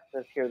Lubbock,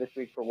 Texas, here this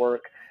week for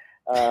work.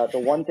 The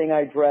one thing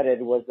I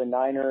dreaded was the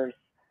Niners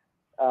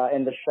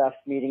and the Chefs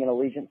meeting in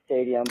Allegiant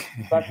Stadium,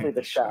 especially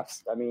the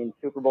Chefs. I mean,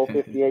 Super Bowl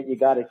 58, you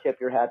got to tip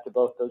your hat to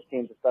both those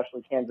teams,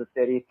 especially Kansas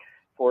City,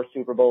 4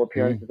 Super Bowl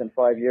appearances in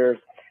 5 years.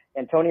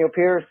 Antonio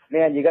Pierce,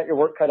 man, you got your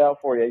work cut out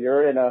for you.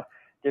 You're in a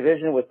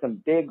division with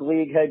some big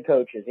league head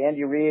coaches,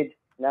 Andy Reid,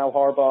 now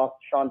Harbaugh,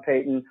 Sean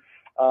Payton.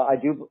 I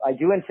do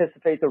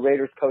anticipate the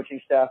Raiders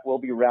coaching staff will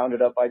be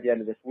rounded up by the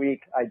end of this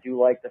week. I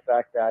do like the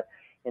fact that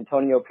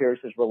Antonio Pierce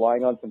is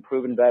relying on some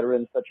proven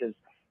veterans such as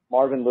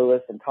Marvin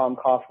Lewis and Tom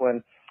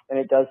Coughlin, and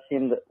it does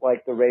seem that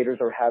like the Raiders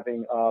are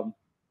having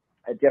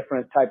a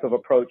different type of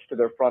approach to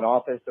their front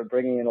office. They're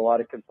bringing in a lot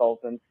of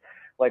consultants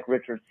like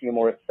Richard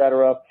Seymour, et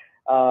cetera.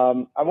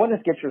 I want to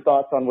get your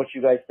thoughts on what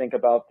you guys think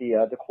about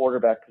the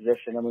quarterback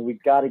position. I mean,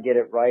 we've got to get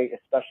it right,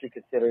 especially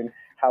considering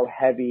how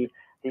heavy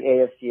the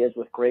AFC is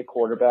with great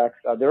quarterbacks.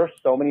 There are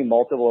so many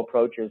multiple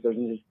approaches. There's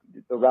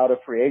the route of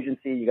free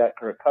agency. You got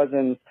Kirk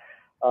Cousins,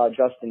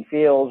 Justin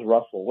Fields,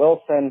 Russell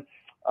Wilson.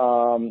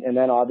 And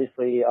then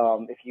obviously,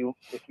 if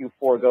you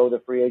forego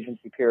the free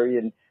agency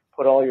period and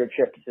put all your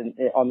chips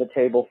on the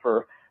table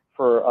for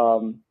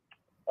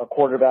a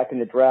quarterback in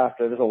the draft,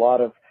 there's a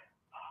lot of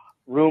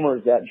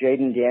rumors that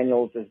Jayden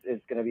Daniels is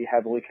going to be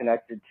heavily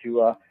connected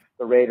to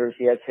the Raiders.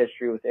 He has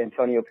history with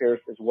Antonio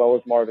Pierce as well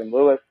as Marvin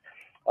Lewis.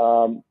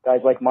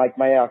 Guys like Mike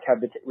Mayock have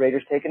the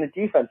Raiders taking a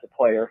defensive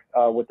player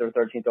with their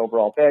 13th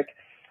overall pick.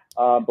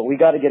 But we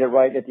got to get it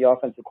right at the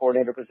offensive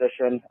coordinator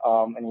position,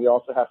 and we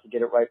also have to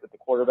get it right with the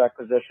quarterback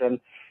position.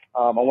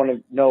 I want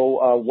to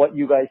know what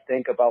you guys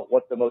think about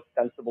what the most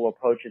sensible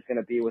approach is going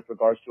to be with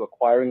regards to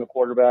acquiring a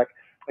quarterback.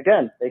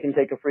 Again, they can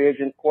take a free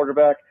agent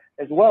quarterback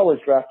as well as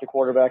draft a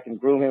quarterback and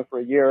groom him for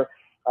a year.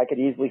 I could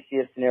easily see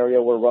a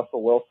scenario where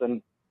Russell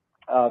Wilson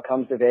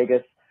comes to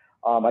Vegas.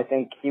 I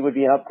think he would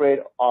be an upgrade,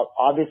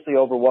 obviously,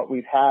 over what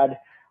we've had.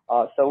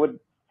 So would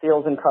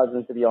Fields and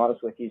Cousins, to be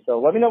honest with you. So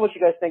let me know what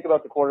you guys think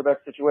about the quarterback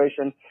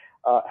situation.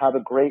 Have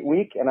a great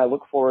week, and I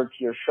look forward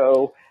to your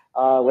show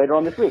later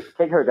on this week.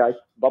 Take care, guys.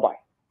 Bye-bye.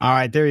 All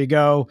right, there you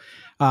go.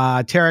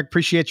 Tarek,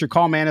 appreciate your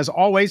call, man, as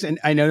always. And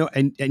I know,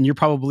 and you're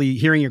probably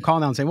hearing your call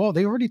now and saying, well,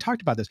 they already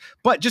talked about this.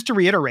 But just to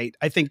reiterate,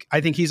 I think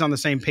he's on the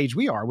same page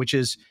we are, which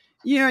is,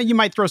 yeah, you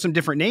might throw some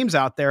different names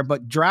out there,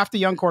 but draft a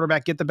young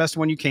quarterback, get the best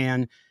one you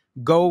can,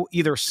 go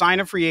either sign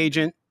a free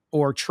agent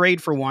or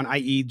trade for one,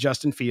 i.e.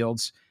 Justin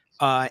Fields,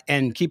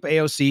 and keep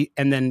AOC,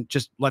 and then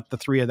just let the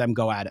three of them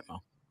go at it,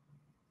 Mo.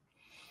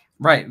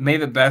 Right. May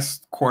the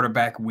best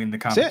quarterback win the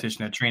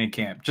competition at training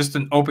camp. Just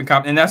an open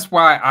comp. And that's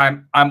why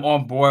I'm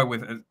on board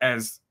with,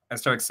 as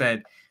Tarek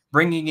said,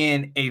 bringing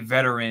in a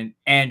veteran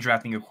and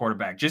drafting a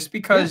quarterback. Just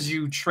because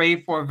you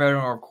trade for a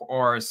veteran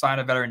or sign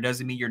a veteran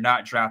doesn't mean you're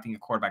not drafting a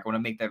quarterback. I want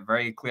to make that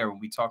very clear when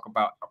we talk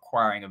about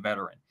acquiring a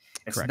veteran.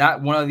 It's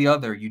not one or the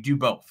other. You do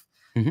both.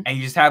 And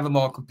you just have them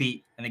all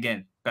compete. And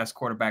again, best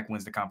quarterback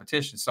wins the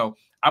competition. So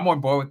I'm on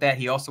board with that.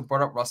 He also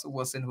brought up Russell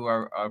Wilson, who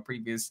our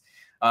previous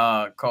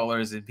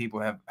callers and people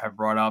have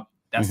brought up.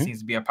 That seems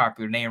to be a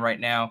popular name right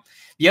now.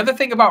 The other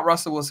thing about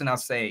Russell Wilson, I'll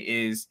say,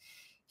 is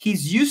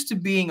he's used to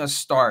being a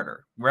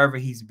starter wherever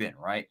he's been,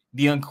 right?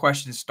 The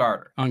unquestioned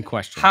starter.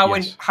 Unquestioned.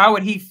 How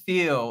would he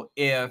feel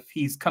if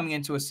he's coming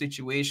into a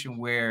situation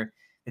where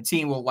the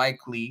team will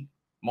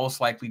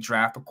most likely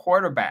draft a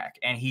quarterback,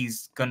 and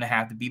he's going to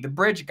have to be the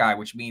bridge guy,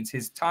 which means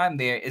his time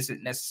there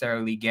isn't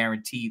necessarily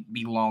guaranteed to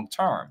be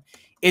long-term.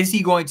 Is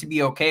he going to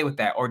be okay with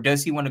that? Or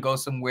does he want to go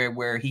somewhere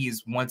where he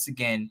is once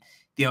again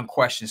the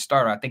unquestioned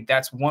starter? I think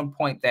that's one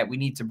point that we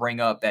need to bring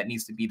up that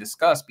needs to be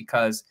discussed,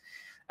 because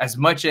as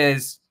much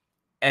as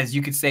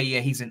you could say,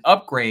 yeah, he's an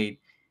upgrade,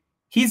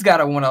 he's got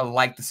to want to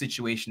like the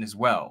situation as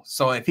well.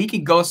 So if he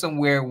can go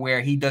somewhere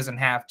where he doesn't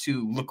have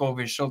to look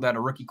over his shoulder at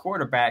a rookie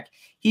quarterback,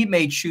 he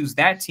may choose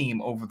that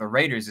team over the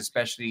Raiders,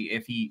 especially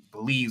if he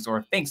believes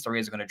or thinks the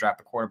Raiders are going to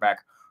draft a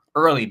quarterback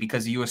early,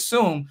 because you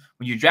assume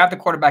when you draft a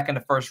quarterback in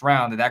the first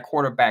round that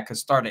quarterback could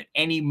start at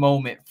any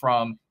moment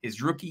from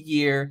his rookie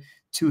year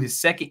to his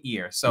second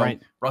year. So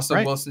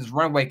Russell Wilson's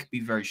runway could be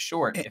very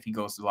short if he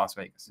goes to Las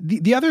Vegas.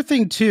 The other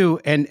thing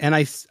too, and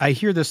I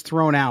hear this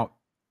thrown out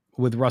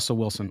with Russell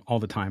Wilson all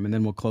the time, and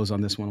then we'll close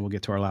on this one. We'll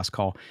get to our last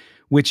call,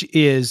 which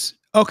is,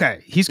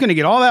 okay, he's going to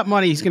get all that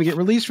money. He's going to get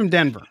released from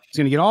Denver. He's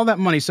going to get all that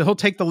money, so he'll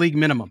take the league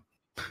minimum.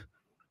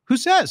 Who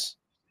says?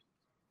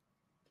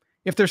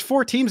 If there's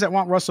 4 teams that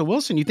want Russell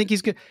Wilson, you think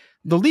he's good?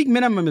 The league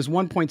minimum is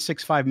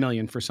 $1.65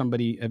 million for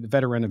somebody, a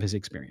veteran of his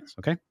experience.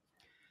 Okay.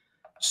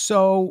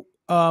 So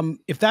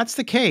if that's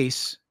the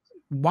case,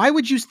 why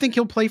would you think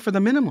he'll play for the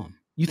minimum?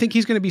 You think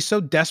he's going to be so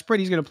desperate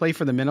he's going to play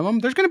for the minimum?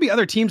 There's going to be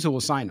other teams who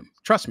will sign him.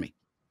 Trust me.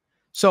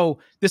 So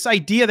this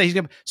idea that he's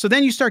going to, so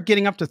then you start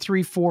getting up to $3,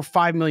 $4,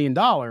 $5 million,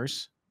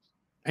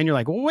 and you're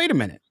like, well, wait a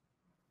minute.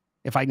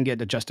 If I can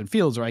get Justin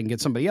Fields or I can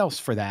get somebody else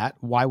for that,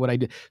 why would I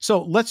do?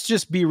 So let's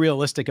just be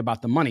realistic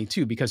about the money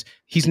too, because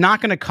he's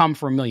not going to come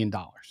for $1 million.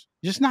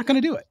 You're just not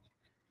going to do it.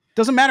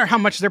 Doesn't matter how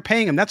much they're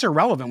paying him. That's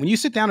irrelevant. When you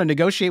sit down and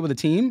negotiate with a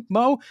team,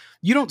 Mo,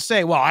 you don't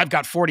say, well, I've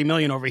got 40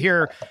 million over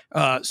here.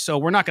 So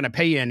we're not going to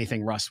pay you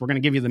anything, Russ. We're going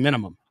to give you the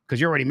minimum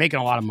because you're already making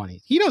a lot of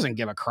money. He doesn't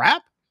give a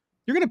crap.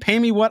 You're going to pay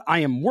me what I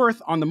am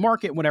worth on the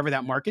market, whatever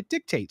that market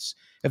dictates.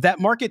 If that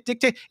market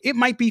dictates, it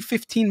might be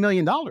 $15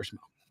 million, Mo.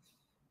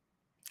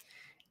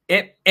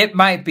 It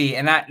might be.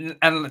 And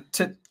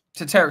to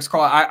Tarek's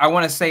call, I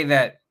want to say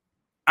that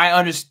I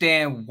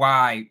understand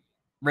why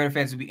Raider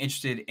fans would be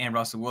interested in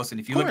Russell Wilson.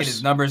 If you look at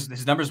his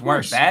numbers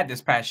weren't bad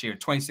this past year.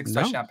 26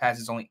 touchdown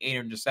passes, only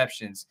 8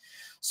 interceptions.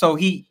 So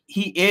he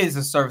is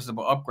a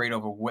serviceable upgrade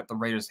over what the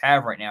Raiders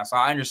have right now. So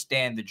I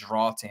understand the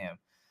draw to him.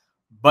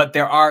 But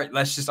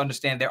let's just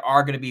understand, there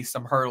are going to be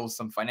some hurdles,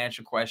 some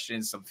financial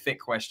questions, some fit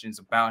questions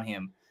about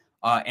him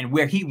and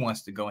where he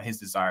wants to go and his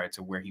desire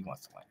to where he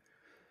wants to land.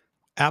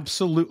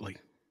 Absolutely.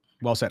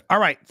 Well said. All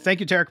right. Thank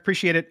you, Tarek.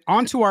 Appreciate it.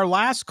 On to our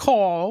last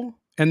call.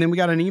 And then we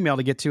got an email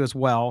to get to as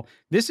well.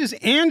 This is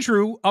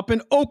Andrew up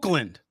in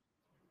Oakland.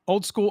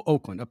 Old school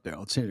Oakland up there.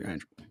 Let's hear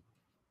Andrew.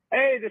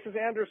 Hey, this is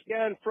Andrew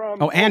again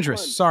from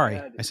Andrus. Oakland. Sorry.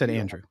 And I said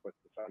Andrew. Put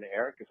this on the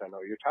air because I know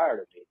you're tired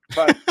of me.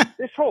 But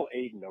this whole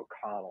Aiden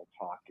O'Connell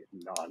talk is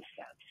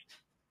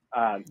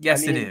nonsense.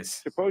 Yes, it is.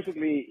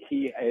 Supposedly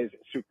he is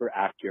super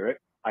accurate.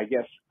 I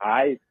guess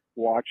I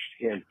watched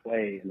him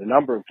play in a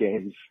number of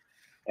games,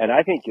 and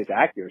I think his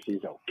accuracy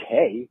is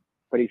okay,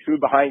 but he threw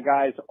behind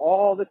guys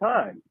all the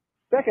time.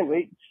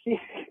 Secondly,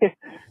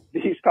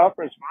 these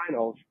conference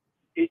finals,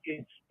 it's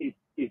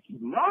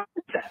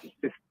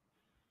nonsense.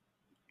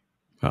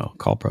 Oh,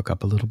 call broke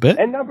up a little bit.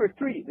 And number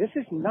 3, this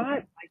is not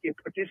like a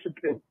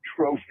participant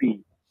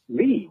trophy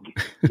league.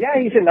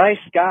 Yeah, he's a nice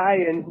guy,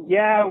 and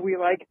yeah, we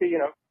like to,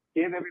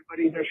 give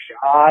everybody their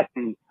shot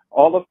and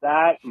all of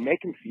that and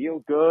make him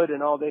feel good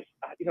and all this.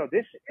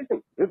 This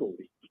isn't Little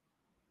League.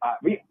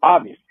 We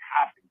obviously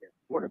have to get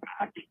a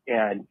quarterback,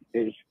 and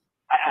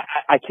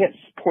I can't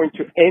point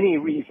to any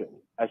reason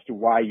as to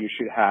why you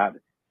should have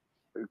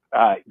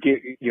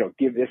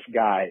give this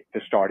guy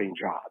the starting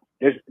job.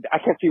 I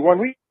can't see one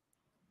reason.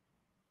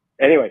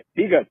 Anyway,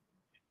 be good.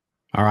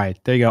 All right,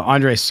 there you go,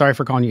 Andre. Sorry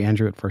for calling you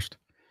Andrew at first.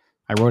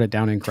 I wrote it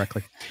down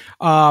incorrectly.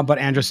 But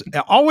Andrus,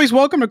 always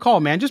welcome to call,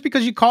 man. Just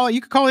because you call it,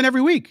 you can call in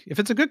every week. If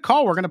it's a good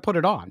call, we're going to put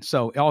it on.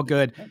 So all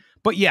good.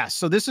 But yes,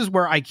 so this is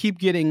where I keep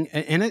getting,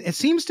 and it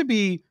seems to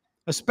be,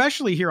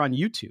 especially here on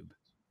YouTube.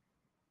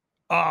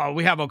 Oh,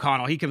 we have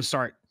O'Connell. He can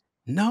start.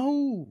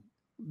 No.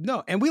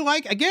 And we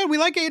like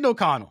Aiden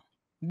O'Connell.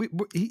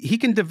 He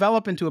can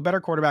develop into a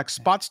better quarterback,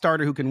 spot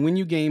starter who can win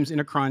you games in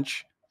a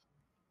crunch.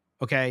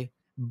 Okay.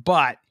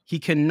 But he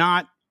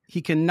cannot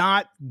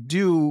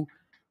do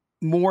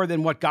more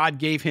than what God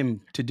gave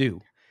him to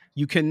do.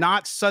 You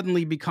cannot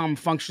suddenly become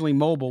functionally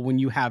mobile when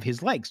you have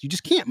his legs. You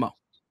just can't, Mo.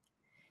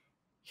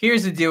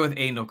 Here's the deal with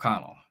Aiden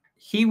O'Connell.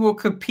 He will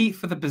compete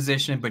for the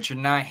position, but you're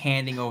not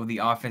handing over the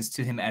offense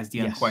to him as the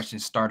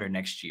unquestioned starter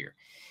next year.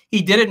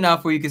 He did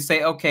enough where you could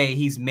say, okay,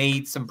 he's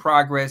made some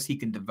progress. He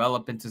can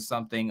develop into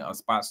something, a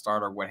spot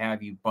starter, what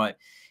have you. But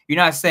you're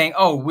not saying,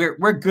 oh,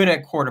 we're good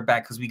at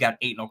quarterback because we got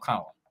Aiden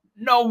O'Connell.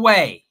 No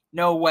way.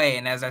 No way.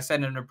 And as I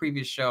said in the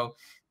previous show,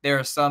 there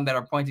are some that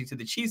are pointing to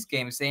the Chiefs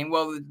game and saying,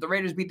 well, the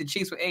Raiders beat the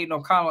Chiefs with Aiden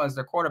O'Connell as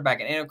their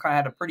quarterback. And Aiden O'Connell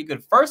had a pretty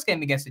good first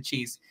game against the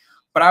Chiefs.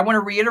 But I want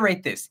to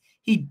reiterate this.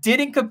 He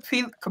didn't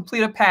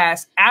complete a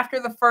pass after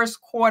the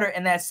first quarter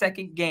in that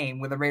second game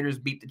where the Raiders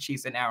beat the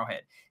Chiefs in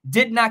Arrowhead.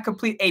 Did not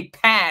complete a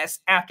pass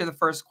after the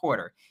first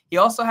quarter. He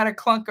also had a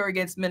clunker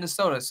against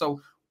Minnesota.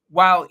 So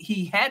while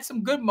he had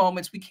some good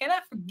moments, we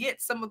cannot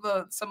forget some of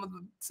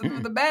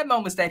the bad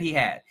moments that he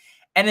had.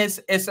 And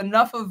it's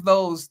enough of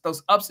those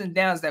ups and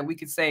downs that we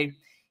could say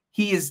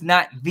he is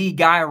not the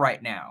guy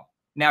right now.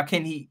 Now,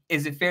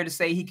 is it fair to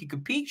say he can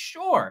compete?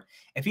 Sure.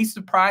 If he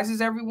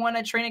surprises everyone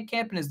at training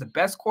camp and is the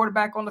best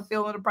quarterback on the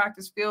field in the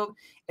practice field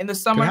in the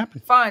summer,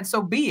 fine,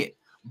 so be it.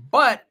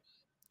 But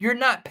you're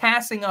not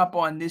passing up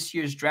on this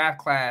year's draft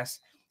class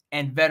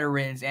and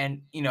veterans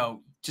and,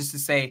 just to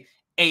say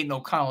Aiden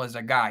O'Connell is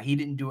a guy. He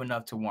didn't do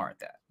enough to warrant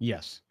that.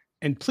 Yes.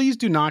 And please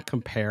do not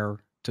compare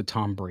to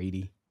Tom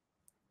Brady.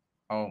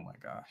 Oh my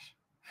gosh.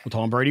 Well,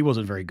 Tom Brady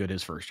wasn't very good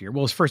his first year.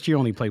 Well, his first year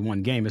only played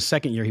one game. His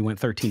second year, he went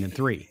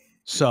 13-3.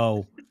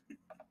 So,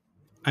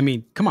 I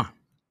mean, come on.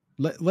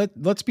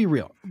 Let's be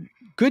real.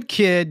 Good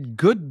kid,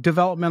 good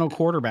developmental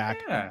quarterback.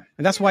 Yeah.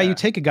 And that's why you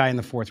take a guy in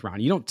the 4th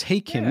round. You don't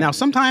take him. Yeah. Now,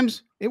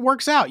 sometimes it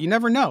works out. You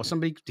never know.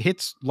 Somebody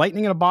hits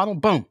lightning in a bottle,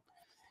 boom.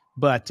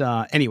 But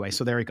anyway,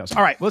 so there it goes.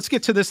 All right, let's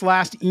get to this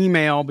last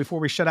email before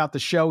we shut out the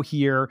show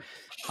here.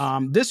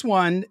 This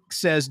one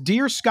says,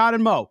 Dear Scott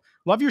and Mo,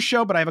 love your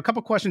show, but I have a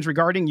couple questions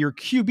regarding your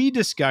QB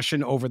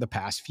discussion over the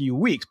past few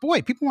weeks.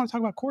 Boy, people want to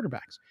talk about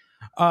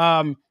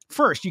quarterbacks.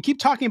 First, you keep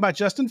talking about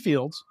Justin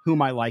Fields,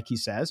 whom I like, he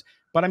says,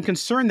 but I'm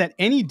concerned that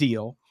any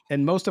deal,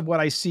 and most of what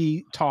I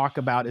see talk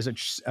about is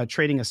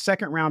trading a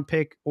 2nd-round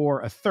pick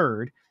or a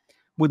 3rd,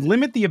 would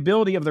limit the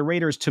ability of the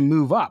Raiders to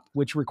move up,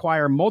 which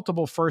require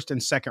multiple 1st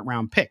and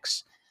 2nd-round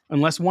picks.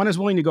 Unless one is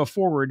willing to go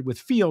forward with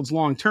Fields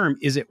long-term,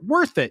 is it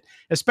worth it,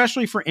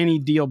 especially for any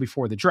deal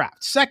before the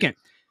draft? Second,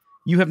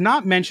 you have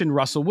not mentioned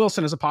Russell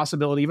Wilson as a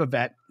possibility of a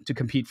vet to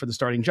compete for the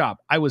starting job.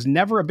 I was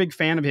never a big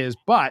fan of his,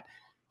 but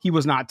he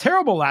was not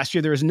terrible last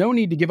year. There is no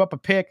need to give up a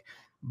pick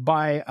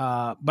by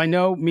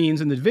no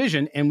means in the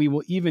division, and he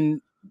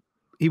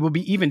will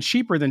be even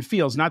cheaper than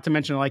Fields, not to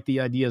mention I like the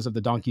ideas of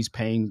the Donkeys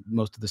paying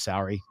most of the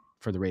salary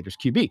for the Raiders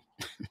QB.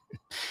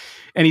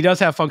 And he does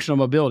have functional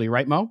mobility,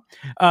 right, Mo?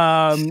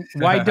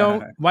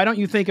 Why don't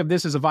you think of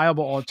this as a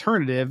viable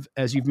alternative,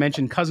 as you've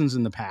mentioned Cousins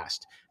in the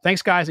past?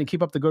 Thanks, guys, and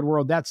keep up the good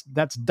work. That's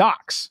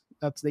Docs.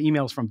 That's the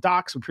emails from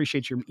Docs. We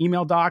appreciate your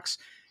email, Docs.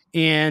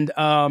 And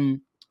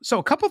so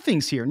a couple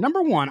things here.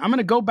 Number one, I'm going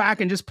to go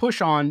back and just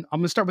push on. I'm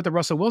going to start with the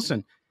Russell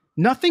Wilson.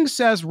 Nothing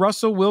says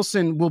Russell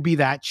Wilson will be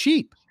that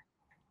cheap.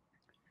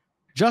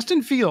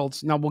 Justin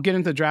Fields, now we'll get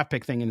into the draft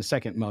pick thing in a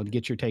second, Mo, to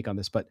get your take on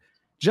this, but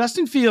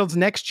Justin Fields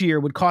next year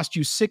would cost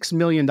you $6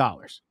 million.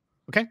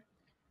 Okay.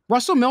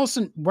 Russell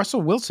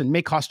Wilson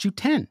may cost you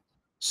 10.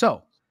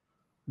 So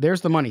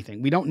there's the money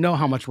thing. We don't know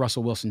how much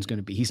Russell Wilson's going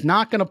to be. He's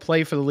not going to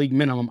play for the league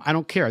minimum. I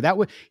don't care.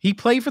 He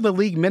played for the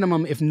league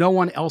minimum if no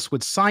one else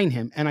would sign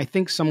him. And I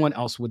think someone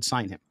else would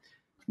sign him.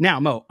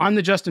 Now, Mo, on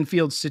the Justin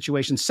Fields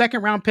situation,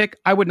 2nd-round pick,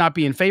 I would not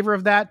be in favor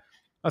of that.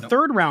 A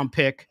 3rd-round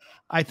pick,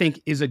 I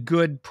think, is a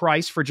good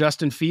price for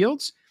Justin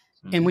Fields.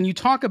 And when you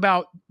talk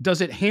about,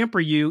 does it hamper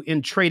you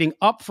in trading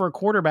up for a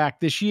quarterback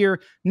this year?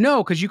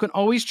 No, because you can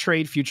always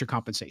trade future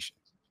compensation.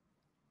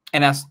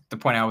 And that's the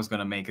point I was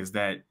going to make, is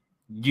that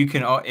you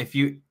can,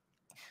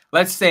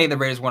 let's say the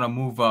Raiders want to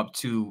move up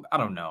to, I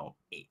don't know,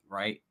 8,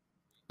 right?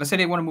 Let's say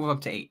they want to move up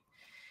to 8.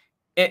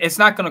 It's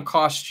not going to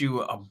cost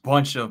you a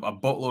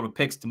boatload of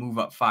picks to move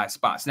up 5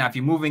 spots. Now, if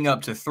you're moving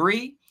up to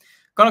 3,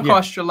 going to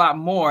cost you a lot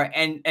more.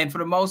 And for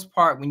the most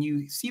part, when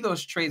you see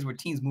those trades where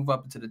teams move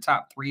up into the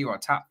top 3 or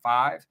top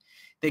 5,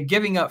 they're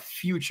giving up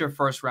future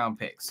 1st-round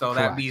picks. So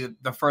that'd be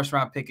the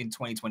 1st-round pick in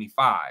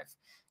 2025,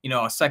 a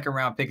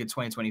 2nd-round pick in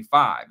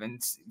 2025.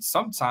 And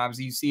sometimes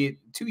you see it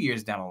 2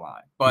 years down the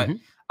line. But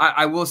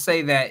I will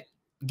say that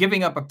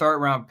giving up a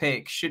 3rd-round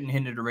pick shouldn't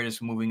hinder the Raiders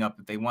from moving up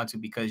if they want to,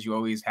 because you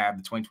always have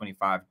the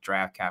 2025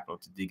 draft capital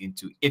to dig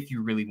into if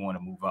you really want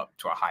to move up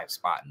to a high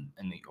spot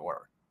in the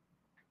order.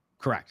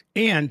 Correct.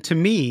 And to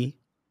me,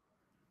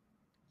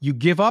 you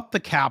give up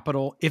the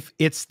capital if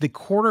it's the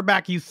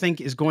quarterback you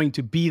think is going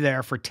to be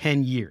there for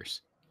 10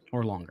 years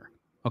or longer.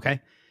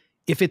 Okay.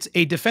 If it's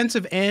a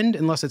defensive end,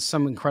 unless it's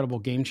some incredible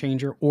game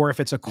changer, or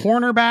if it's a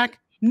cornerback,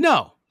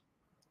 no,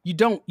 you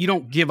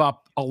don't give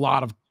up a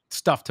lot of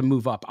stuff to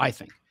move up, I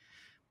think.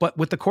 But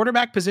with the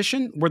quarterback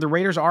position where the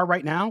Raiders are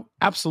right now,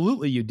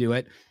 absolutely you do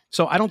it.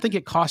 So I don't think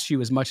it costs you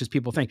as much as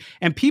people think.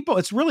 And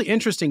it's really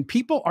interesting.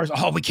 People are,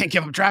 we can't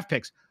give up draft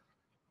picks.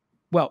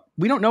 Well,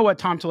 we don't know what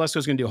Tom Telesco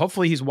is going to do.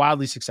 Hopefully he's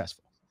wildly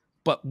successful.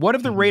 But what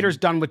have the Raiders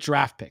done with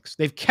draft picks?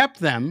 They've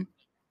kept them.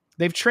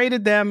 They've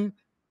traded them,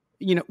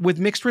 with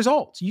mixed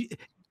results.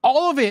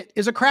 All of it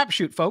is a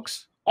crapshoot,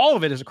 folks. All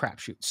of it is a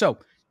crapshoot. So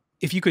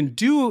if you can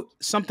do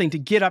something to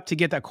get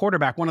that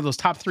quarterback, one of those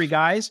top 3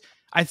 guys,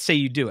 I'd say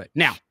you do it.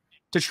 Now,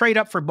 to trade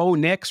up for Bo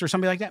Nix or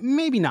something like that,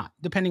 maybe not,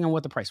 depending on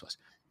what the price was.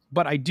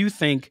 But I do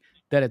think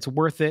that it's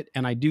worth it.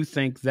 And I do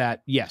think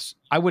that, yes,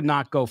 I would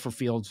not go for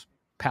Fields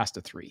past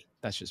a 3.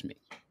 That's just me.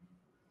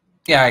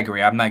 Yeah, I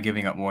agree. I'm not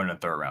giving up more than a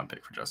 3rd-round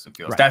pick for Justin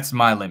Fields. Right. That's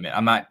my limit.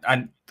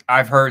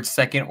 I've heard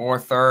 2nd or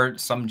 3rd.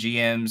 Some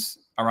GMs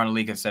around the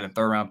league have said a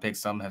 3rd-round pick.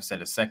 Some have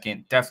said a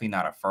 2nd. Definitely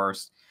not a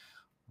 1st.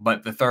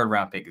 But the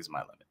 3rd-round pick is my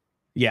limit.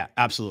 Yeah,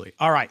 absolutely.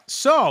 All right.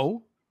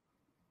 So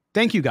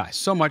thank you guys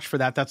so much for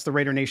that. That's the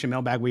Raider Nation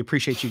mailbag. We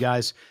appreciate you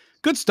guys.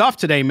 Good stuff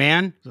today,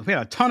 man. We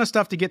had a ton of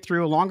stuff to get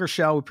through, a longer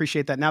show. We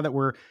appreciate that. Now that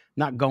we're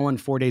not going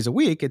 4 days a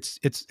week, it's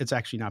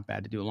actually not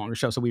bad to do a longer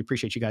show. So we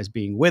appreciate you guys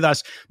being with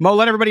us. Mo,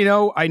 let everybody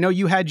know. I know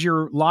you had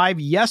your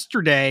live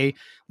yesterday.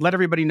 Let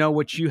everybody know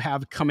what you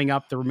have coming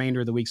up the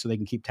remainder of the week so they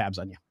can keep tabs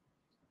on you.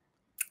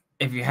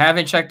 If you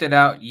haven't checked it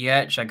out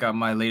yet, check out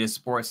my latest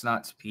Sports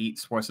Not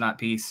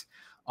piece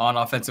on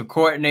offensive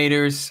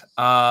coordinators.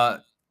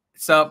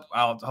 next up,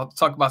 I'll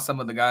talk about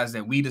some of the guys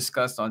that we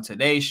discussed on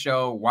today's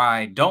show, why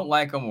I don't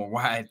like them or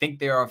why I think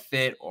they are a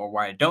fit or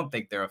why I don't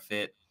think they're a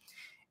fit.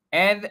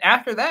 And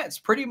after that, it's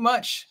pretty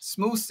much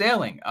smooth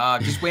sailing.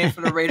 Just waiting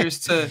for the Raiders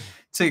to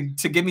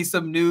give me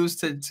some news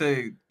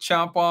to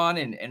chomp on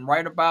and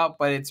write about.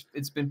 But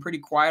it's been pretty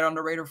quiet on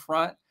the Raider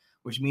front,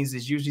 which means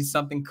there's usually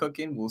something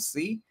cooking. We'll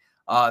see.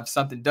 If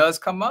something does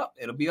come up,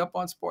 it'll be up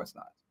on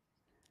Sportsnot.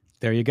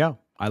 There you go.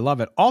 I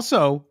love it.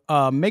 Also,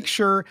 make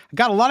sure I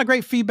got a lot of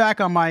great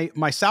feedback on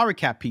my salary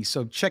cap piece.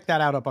 So check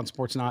that out up on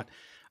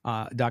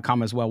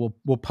sportsnot.com as well.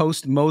 We'll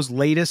post Mo's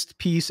latest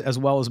piece as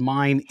well as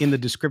mine in the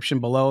description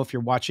below if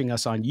you're watching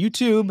us on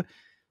YouTube,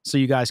 so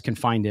you guys can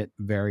find it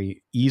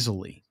very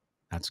easily.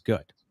 That's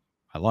good.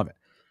 I love it.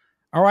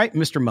 All right,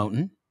 Mr.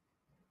 Moten,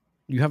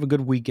 you have a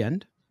good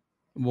weekend.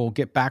 We'll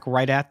get back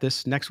right at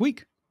this next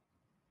week.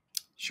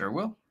 Sure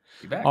will.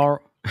 Be back. All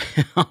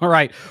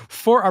right.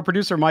 For our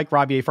producer, Mike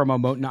Robier, from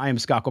Moten, I am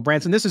Scott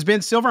Branson. This has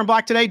been Silver and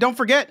Black Today. Don't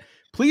forget,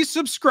 please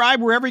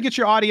subscribe wherever you get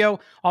your audio.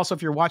 Also,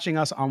 if you're watching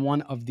us on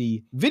one of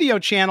the video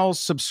channels,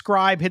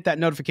 subscribe, hit that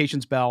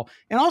notifications bell,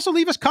 and also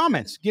leave us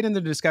comments. Get in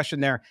the discussion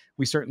there.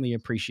 We certainly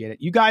appreciate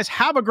it. You guys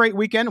have a great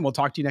weekend, and we'll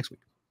talk to you next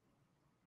week.